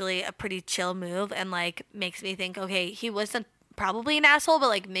actually a pretty chill move and like makes me think, okay, he wasn't probably an asshole, but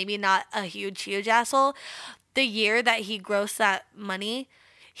like maybe not a huge asshole. The year that he grossed that money,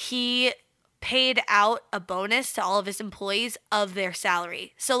 he paid out a bonus to all of his employees of their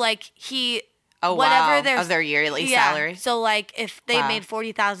salary. So like of their yearly salary. So like if they made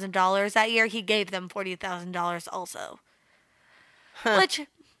 $40,000 that year, he gave them $40,000 also. Which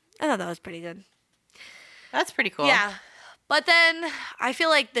I thought that was pretty good. That's pretty cool. Yeah. But then I feel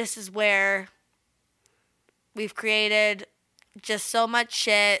like this is where we've created just so much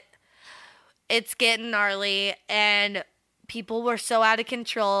shit. It's getting gnarly and people were so out of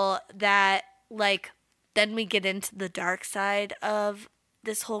control that like then we get into the dark side of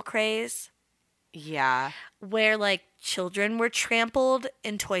this whole craze. Yeah. Where like children were trampled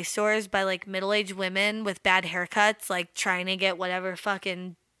in toy stores by like middle-aged women with bad haircuts, like trying to get whatever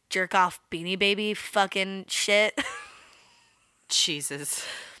fucking jerk off Beanie Baby fucking shit. Jesus.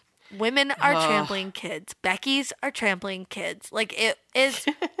 Women are trampling kids. Becky's are trampling kids. Like it is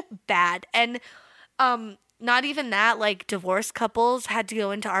bad. And not even that, like divorced couples had to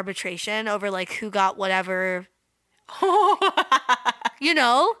go into arbitration over like who got whatever. You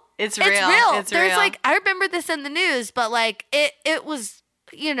know? It's real. There's real. Like I remember this in the news, but like it was,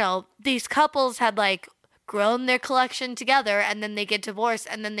 you know, these couples had like grown their collection together and then they get divorced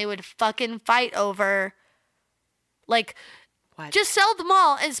and then they would fucking fight over like what? Just sell them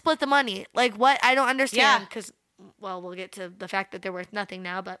all and split the money. Like what? I don't understand because we'll get to the fact that they're worth nothing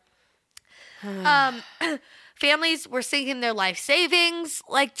now, but families were sinking their life savings,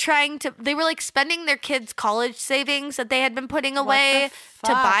 like they were like spending their kids' college savings that they had been putting away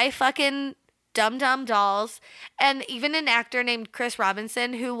to buy fucking dumb dolls. And even an actor named Chris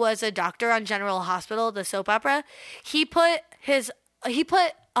Robinson, who was a doctor on General Hospital, the soap opera, he put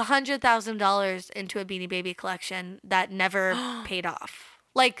 $100,000 into a Beanie Baby collection that never paid off.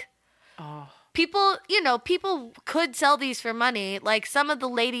 Like, people could sell these for money. Like some of the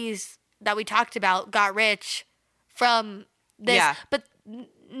ladies that we talked about got rich from this, but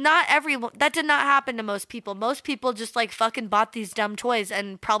not everyone. That did not happen to most people. Most people just like fucking bought these dumb toys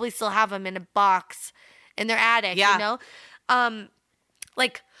and probably still have them in a box in their attic. You know,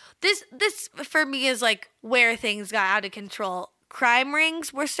 like this for me is like where things got out of control. Crime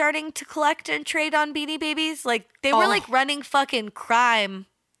rings were starting to collect and trade on Beanie Babies. Like they were like running fucking crime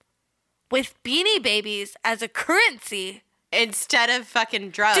with Beanie Babies as a currency. Instead of fucking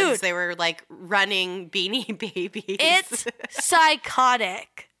drugs, they were like running Beanie Babies. It's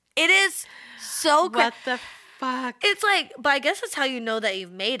psychotic. It is so good. What the fuck? It's like, but I guess that's how you know that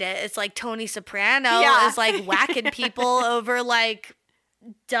you've made it. It's like Tony Soprano is like whacking people over like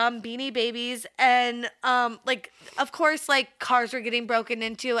dumb Beanie Babies. And like, of course, like cars were getting broken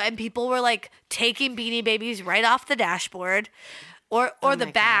into and people were like taking Beanie Babies right off the dashboard or the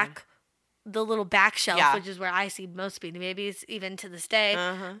back. God. The little back shelf, which is where I see most Beanie Babies, even to this day.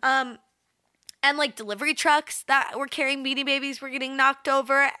 And like delivery trucks that were carrying Beanie Babies were getting knocked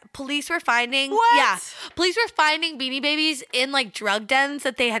over. Police were finding police were finding Beanie Babies in like drug dens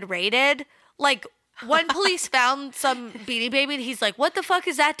that they had raided. Like one police found some Beanie Baby and he's like, "What the fuck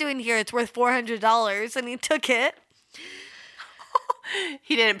is that doing here? It's worth $400," and he took it.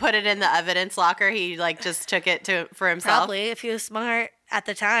 He didn't put it in the evidence locker. He like just took it for himself. Probably, if he was smart at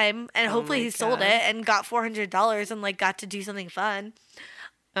the time, and hopefully he sold it and got $400 and like got to do something fun.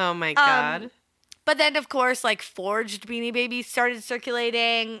 Oh my God. But then of course like forged Beanie Babies started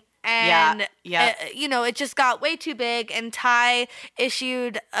circulating and you know, it just got way too big and Ty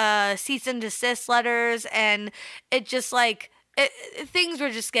issued cease and desist letters and it just like things were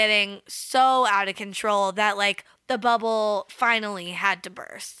just getting so out of control that like the bubble finally had to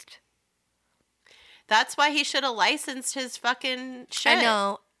burst. That's why he should have licensed his fucking shit. I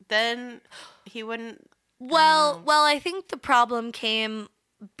know. Then he wouldn't. Well, I think the problem came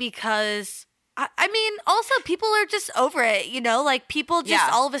because I mean, also people are just over it, you know? Like people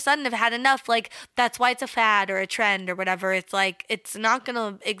just all of a sudden have had enough. Like that's why it's a fad or a trend or whatever. It's like it's not going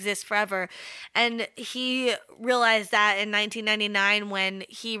to exist forever. And he realized that in 1999 when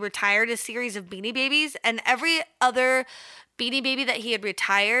he retired a series of Beanie Babies, and every other Beanie Baby that he had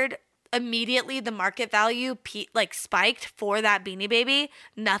retired, immediately the market value spiked for that Beanie Baby.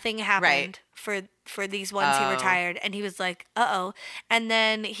 Nothing happened for these ones he retired, and he was like, uh-oh. And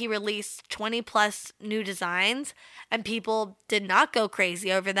then he released 20 plus new designs, and people did not go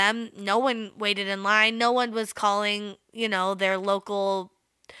crazy over them. No one waited in line. No one was calling, you know, their local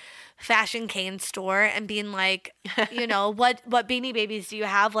fashion cane store and being like, you know, what Beanie Babies do you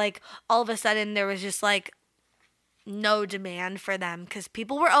have? Like all of a sudden there was just like no demand for them because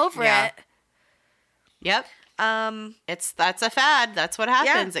people were over it. Yep. That's a fad. That's what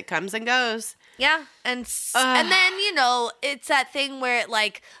happens. It comes and goes. Yeah. And then, you know, it's that thing where it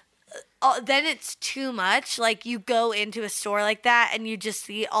like, then it's too much. Like you go into a store like that and you just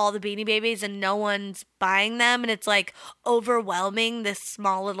see all the Beanie Babies and no one's buying them. And it's like overwhelming this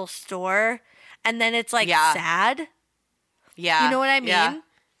small little store. And then it's like sad. Yeah. You know what I mean? Yeah.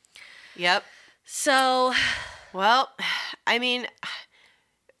 Yep. So. Well, I mean,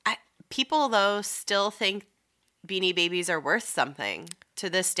 people though still think Beanie Babies are worth something to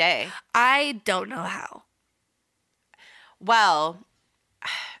this day. I don't know how. Well,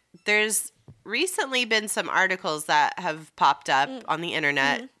 there's recently been some articles that have popped up on the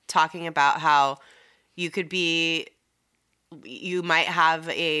internet talking about how you might have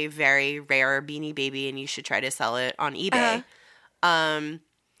a very rare Beanie Baby and you should try to sell it on eBay.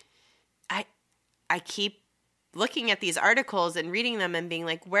 I keep looking at these articles and reading them and being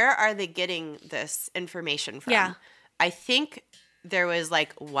like, where are they getting this information from? Yeah. I think there was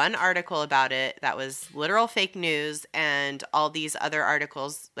like one article about it that was literal fake news, and all these other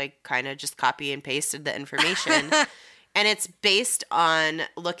articles like kind of just copy and pasted the information. And it's based on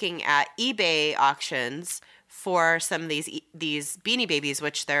looking at eBay auctions for some of these Beanie Babies,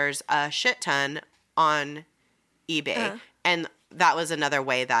 which there's a shit ton on eBay. And that was another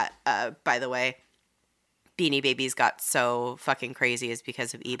way that, by the way, Beanie Babies got so fucking crazy is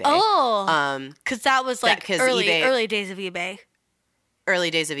because of eBay. Oh, because that was like early days of eBay.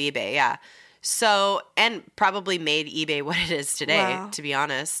 Early days of eBay, yeah. So, and probably made eBay what it is today, to be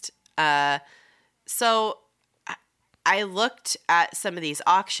honest. So I looked at some of these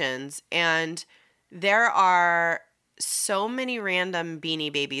auctions, and there are so many random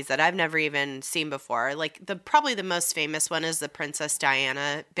Beanie Babies that I've never even seen before. Like probably the most famous one is the Princess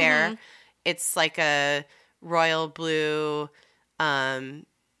Diana bear. It's like a royal blue Beanie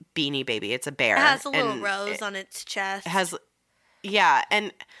Baby. It's a bear. It has a little rose on its chest. It has, yeah,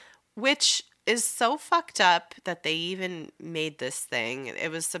 and which is so fucked up that they even made this thing. It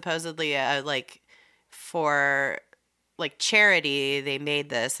was supposedly for like charity. They made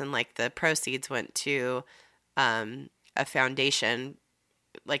this, and like the proceeds went to a foundation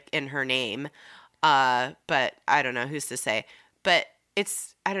like in her name. But I don't know, who's to say. But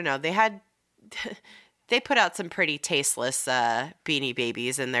it's, I don't know, they put out some pretty tasteless Beanie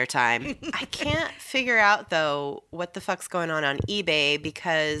Babies in their time. I can't figure out, though, what the fuck's going on eBay,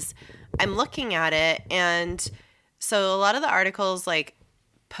 because I'm looking at it, and so a lot of the articles, like,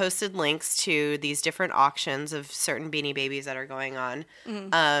 posted links to these different auctions of certain Beanie Babies that are going on.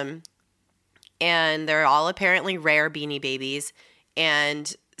 And they're all apparently rare Beanie Babies,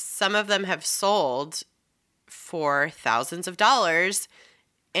 and some of them have sold for thousands of dollars.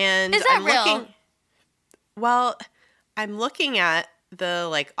 And is that real? Well, I'm looking at the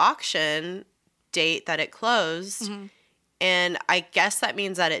like auction date that it closed, and I guess that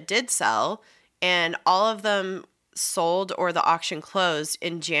means that it did sell, and all of them sold or the auction closed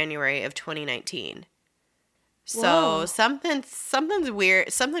in January of 2019. So something's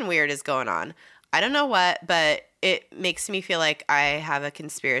weird. Something weird is going on. I don't know what, but it makes me feel like I have a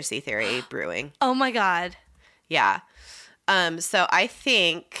conspiracy theory brewing. Oh my God. Yeah. So I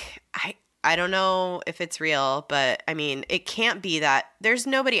think I don't know if it's real, but I mean, it can't be that there's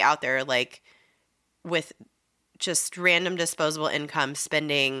nobody out there like with just random disposable income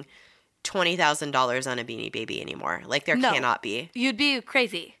spending $20,000 on a Beanie Baby anymore. Like there cannot be. You'd be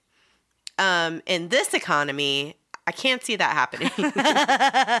crazy. In this economy, I can't see that happening.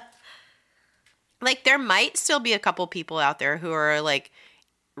 Like there might still be a couple people out there who are like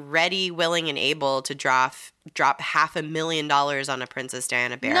ready, willing, and able to drop $500,000 on a Princess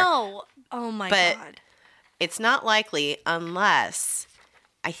Diana bear. No. Oh my God. It's not likely unless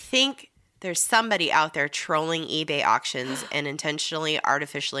I think there's somebody out there trolling eBay auctions and intentionally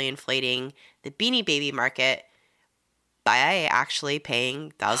artificially inflating the Beanie Baby market by actually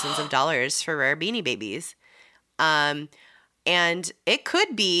paying thousands of dollars for rare Beanie Babies. And it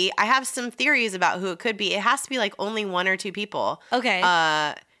could be, I have some theories about who it could be. It has to be like only one or two people. Okay.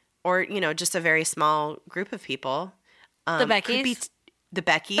 Or, just a very small group of people. The Beckys? Could be the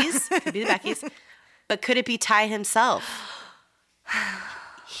Beckys. Could be the Beckys. But could it be Ty himself?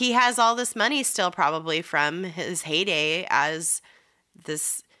 He has all this money still probably from his heyday as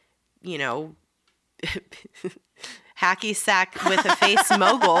this, hacky sack with a face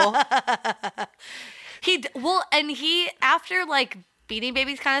mogul. After like Beanie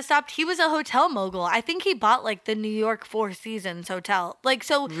Babies kind of stopped, he was a hotel mogul. I think he bought like the New York Four Seasons hotel. Like,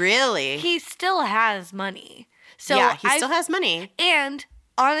 so really, he still has money. So yeah, he still has money. And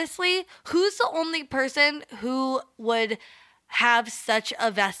honestly, who's the only person who would have such a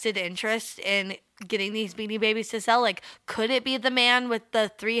vested interest in getting these Beanie Babies to sell? Like, could it be the man with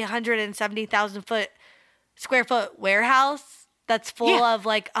the 370,000 square foot warehouse that's full of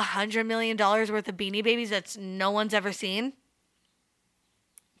like $100 million worth of Beanie Babies that's no one's ever seen?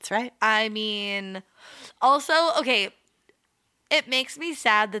 That's right. I mean, also, okay, it makes me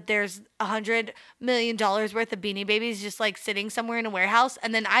sad that there's $100 million worth of Beanie Babies just like sitting somewhere in a warehouse.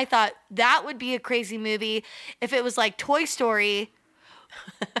 And then I thought that would be a crazy movie if it was like Toy Story,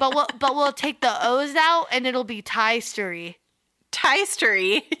 but we'll take the O's out and it'll be Ty Story. Ty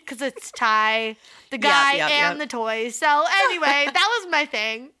Story. Because it's Ty, the guy, and the toys. So anyway, that was my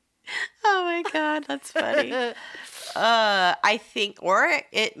thing. Oh my God, that's funny. I think, or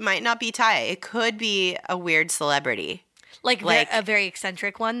it might not be Ty. It could be a weird celebrity. Like a very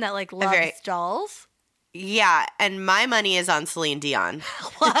eccentric one that like loves dolls? Yeah, and my money is on Celine Dion.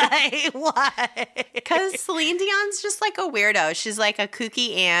 Why? Why? Because Celine Dion's just like a weirdo. She's like a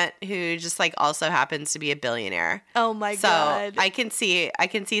kooky aunt who just like also happens to be a billionaire. Oh my God. So I can see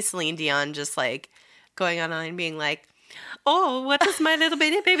Celine Dion just like going online being like, oh, what is my little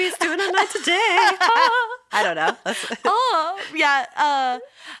Beanie Babies doing all night today? Oh. I don't know. Oh, yeah.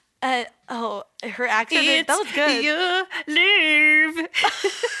 Her accent, that was good. You live.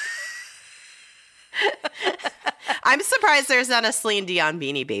 I'm surprised there's not a Celine Dion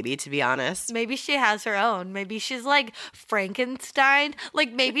Beanie Baby, to be honest. Maybe she has her own. Maybe she's like Frankenstein.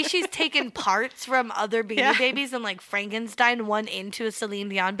 Like maybe she's taken parts from other Beanie Babies and like Frankenstein one into a Celine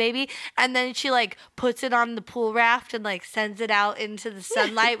Dion baby. And then she like puts it on the pool raft and like sends it out into the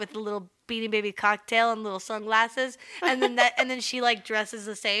sunlight with a little Beanie Baby cocktail and little sunglasses. And then she like dresses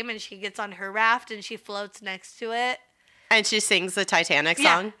the same and she gets on her raft and she floats next to it. And she sings the Titanic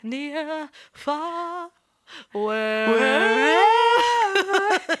song. Yeah. Near, far, wherever.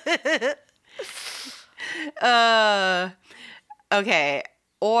 Okay.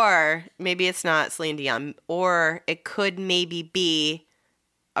 Or maybe it's not Celine Dion. Or it could maybe be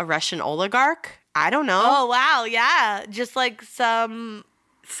a Russian oligarch. I don't know. Oh, wow. Yeah. Just like some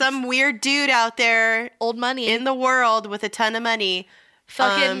weird dude out there. Old money. In the world with a ton of money.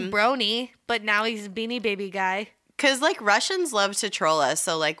 Fucking brony. But now he's a Beanie Baby guy. Because, like, Russians love to troll us,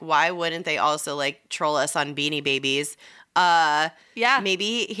 so, like, why wouldn't they also, like, troll us on Beanie Babies? Yeah.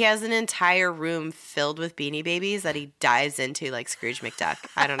 Maybe he has an entire room filled with Beanie Babies that he dives into like Scrooge McDuck.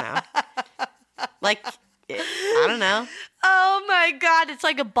 I don't know. Like, I don't know. Oh, my God. It's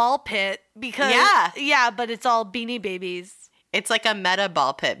like a ball pit because... Yeah, but it's all Beanie Babies. It's like a meta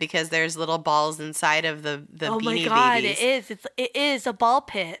ball pit because there's little balls inside of the Beanie Babies. Oh my God, it is. It is a ball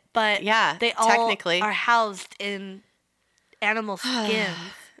pit, but yeah, they all technically are housed in animal skins.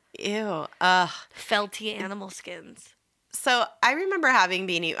 Ew. Felty animal skins. So I remember having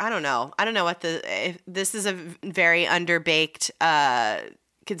Beanie. I don't know what this is a very underbaked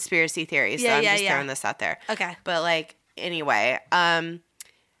conspiracy theory. So I'm just throwing this out there. Okay. But like anyway,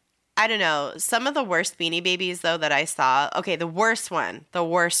 I don't know. Some of the worst Beanie Babies, though, that I saw. Okay, the worst one.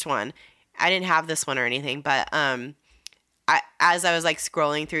 I didn't have this one or anything, but as I was like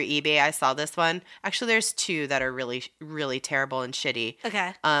scrolling through eBay, I saw this one. Actually, there's two that are really, really terrible and shitty.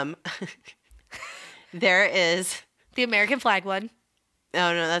 Okay. There is the American flag one.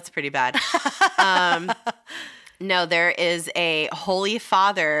 Oh no, that's pretty bad. No, there is a Holy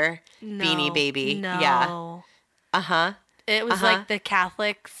Father Beanie Baby. No. Yeah. It was like the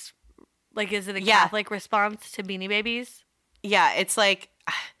Catholics. Like, is it a Catholic response to Beanie Babies? Yeah, it's like,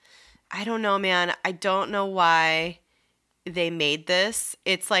 I don't know, man. I don't know why they made this.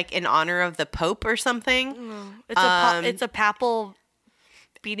 It's like in honor of the Pope or something. It's a papal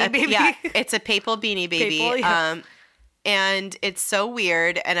Beanie Baby. Yeah, it's a papal Beanie Baby. Papal, yeah. And it's so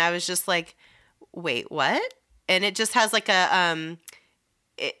weird. And I was just like, wait, what? And it just has like a,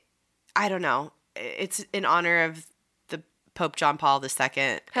 I don't know. It's in honor of the Pope John Paul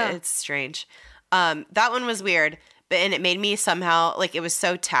II. Huh. It's strange. That one was weird, and it made me somehow, like, it was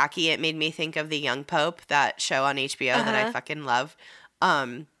so tacky. It made me think of The Young Pope, that show on HBO that I fucking love.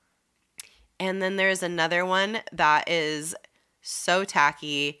 And then there's another one that is so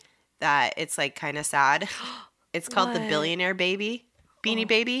tacky that it's, like, kind of sad. It's called The Billionaire Baby, Beanie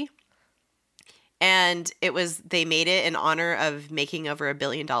Baby. And they made it in honor of making over $1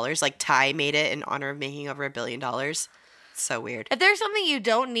 billion. Like, Ty made it in honor of making over $1 billion. So weird. If there's something you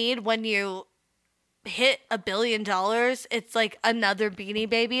don't need when you hit $1 billion, it's like another Beanie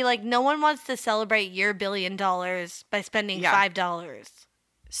Baby. Like, no one wants to celebrate your $1 billion by spending $5.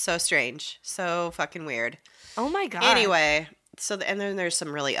 So strange. So fucking weird. Oh my God. Anyway, and then there's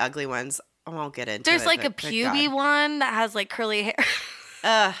some really ugly ones. I won't get into There's it. like a puby one that has like curly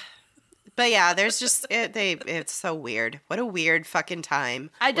hair. But yeah, there's just it's so weird. What a weird fucking time.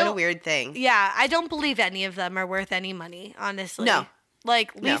 What a weird thing. Yeah, I don't believe any of them are worth any money, honestly. No.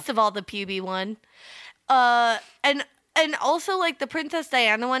 Like, least of all the puby one. And also like the Princess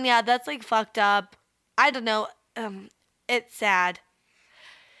Diana one, yeah, that's like fucked up. I don't know. It's sad.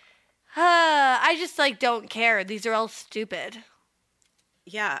 I just like don't care. These are all stupid.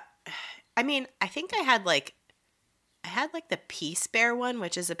 Yeah. I mean, I think I had like the Peace Bear one,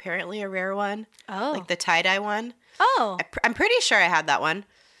 which is apparently a rare one. Oh. Like the tie-dye one. Oh. I'm pretty sure I had that one.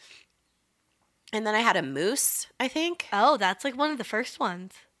 And then I had a moose, I think. Oh, that's like one of the first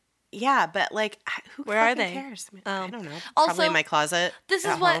ones. Yeah, but like, where are they? they? Cares? I don't know. Also, probably in my closet. This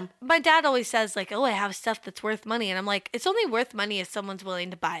is what my dad always says, like, oh, I have stuff that's worth money. And I'm like, it's only worth money if someone's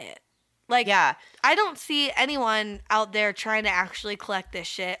willing to buy it. Like, yeah. I don't see anyone out there trying to actually collect this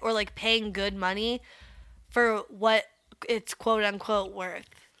shit or like paying good money for what it's quote unquote worth.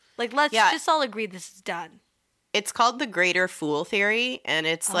 Like, let's just all agree this is done. It's called the greater fool theory, and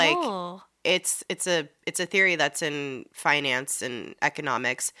it's like it's a theory that's in finance and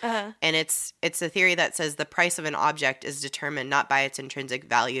economics, and it's a theory that says the price of an object is determined not by its intrinsic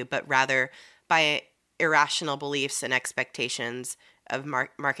value, but rather by irrational beliefs and expectations of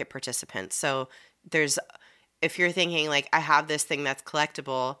market participants. So if you're thinking like, I have this thing that's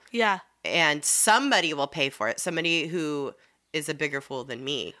collectible, and somebody will pay for it, somebody who is a bigger fool than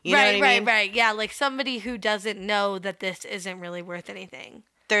me. You know what I mean? Right. Yeah, like somebody who doesn't know that this isn't really worth anything.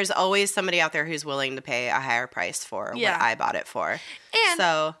 There's always somebody out there who's willing to pay a higher price for what I bought it for.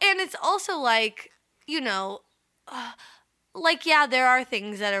 And it's also like, you know, like, yeah, there are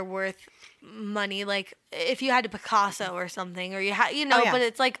things that are worth money, like if you had a Picasso or something, or but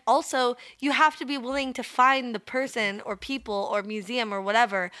it's like also you have to be willing to find the person or people or museum or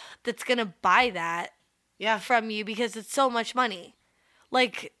whatever that's gonna buy that from you, because it's so much money.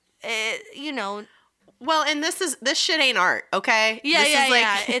 Like, well, and this shit ain't art, okay?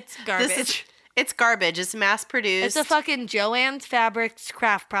 It's garbage. It's garbage. It's mass produced. It's a fucking Joann's Fabrics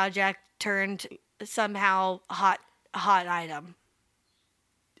craft project turned somehow hot item.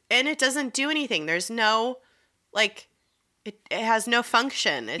 And it doesn't do anything. There's no, like, it has no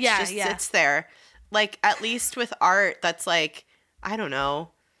function. It just sits there. Like, at least with art, that's like, I don't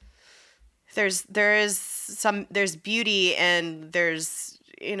know. There's beauty, and there's,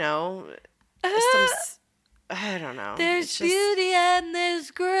 I don't know. There's beauty and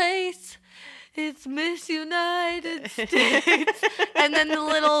there's grace. It's Miss United States. And then the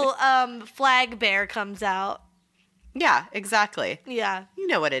little flag bear comes out. Yeah, exactly. Yeah. You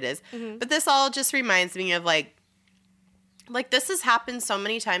know what it is. Mm-hmm. But this all just reminds me of like this has happened so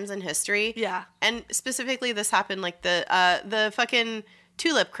many times in history. Yeah. And specifically this happened like the fucking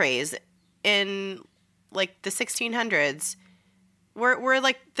tulip craze in like the 1600s. We're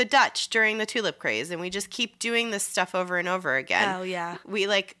like the Dutch during the tulip craze, and we just keep doing this stuff over and over again. Oh yeah. We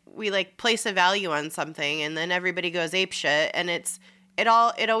place a value on something, and then everybody goes ape shit, and it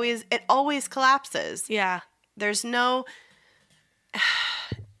always collapses. Yeah. There's a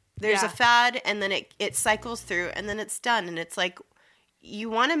fad, and then it cycles through, and then it's done, and it's like you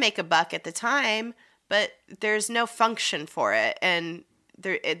want to make a buck at the time, but there's no function for it, and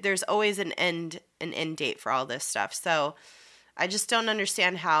there's always an end date for all this stuff. So I just don't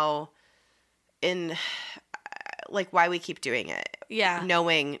understand why we keep doing it. Yeah.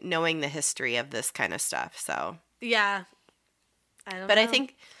 Knowing the history of this kind of stuff. So yeah. I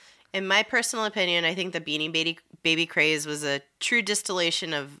think, in my personal opinion, I think the Beanie Baby craze was a true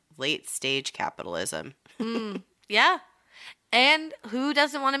distillation of late stage capitalism. Yeah. And who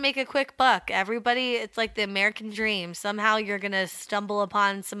doesn't want to make a quick buck? Everybody, it's like the American dream. Somehow you're going to stumble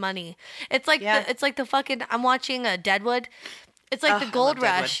upon some money. It's like the fucking, I'm watching Deadwood, It's like Oh, the I gold love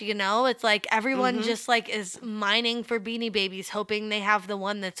Deadwood. rush, you know? It's like everyone just like is mining for Beanie Babies, hoping they have the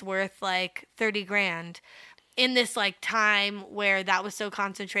one that's worth like 30 grand in this like time where that was so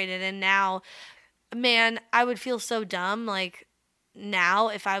concentrated. And now, man, I would feel so dumb. Like now,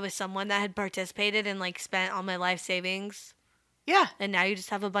 if I was someone that had participated and like spent all my life savings, Yeah, and now you just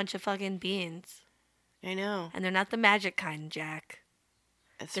have a bunch of fucking beans. I know. And they're not the magic kind, Jack.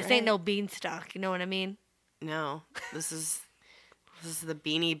 That's This right. ain't no beanstalk, you know what I mean? No, this is the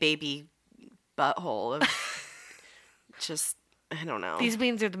Beanie Baby butthole of just, I don't know. These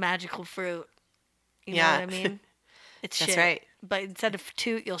beans are the magical fruit. You Yeah. know what I mean? It's That's shit. right. But instead of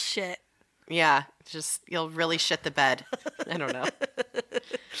toot, you'll shit. Yeah, just you'll really shit the bed. I don't know.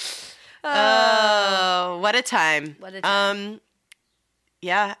 Oh, what a time. What a time.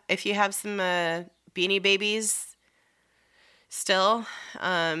 Yeah, if you have some Beanie Babies still,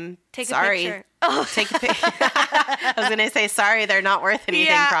 Take sorry. a picture. Oh. Take a picture. I was gonna say sorry, they're not worth anything.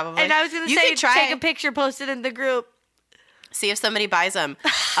 Yeah, probably. and I was going to You say could try. take a picture, post it in the group. See if somebody buys them.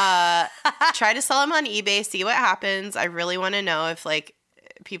 Try to sell them on eBay. See what happens. I really want to know if like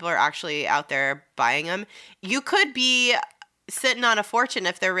people are actually out there buying them. You could be sitting on a fortune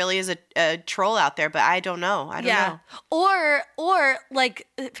if there really is a troll out there, but I don't know. I don't know. Or like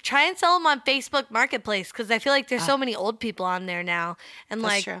try and sell them on Facebook Marketplace, because I feel like there's so many old people on there now, and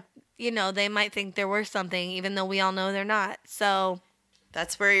That's like true. you know, they might think they're worth something, even though we all know they're not. So,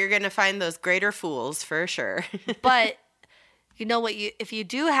 That's where you're gonna find those greater fools for sure. but you know what? If you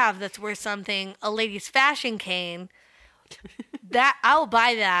do have that's worth something, a lady's fashion cane, that I'll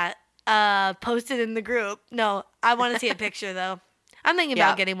buy that. Post it in the group. No, I want to see a picture though. I'm thinking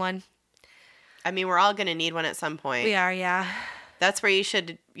about getting one. I mean, we're all gonna need one at some point. We are, yeah. That's where you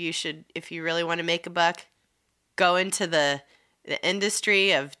should, if you really want to make a buck, go into the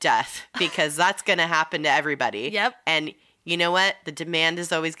industry of death, because that's gonna happen to everybody. Yep. And you know what? The demand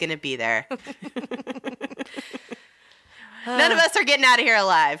is always gonna be there. None of us are getting out of here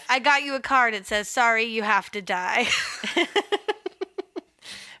alive. I got you a card. It says, "Sorry, you have to die."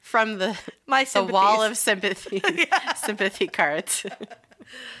 From the wall of sympathy, sympathy cards.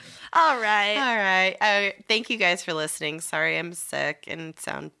 All right. All right. Thank you guys for listening. Sorry I'm sick and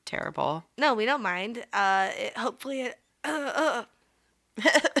sound terrible. No, we don't mind. Hopefully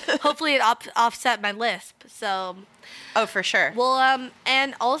it offset my lisp. So, Oh, for sure. well,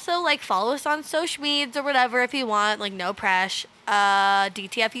 and also like follow us on social medias or whatever if you want. Like no press.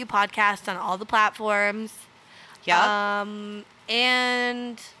 DTFU podcast on all the platforms. Yeah.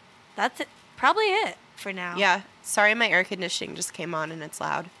 And that's it. Probably it for now. Yeah. Sorry, my air conditioning just came on and it's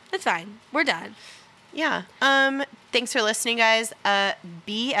loud. It's fine. We're done. Yeah. Thanks for listening, guys.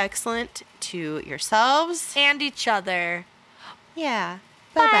 Be excellent to yourselves And each other. Yeah.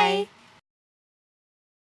 Bye. Bye-bye.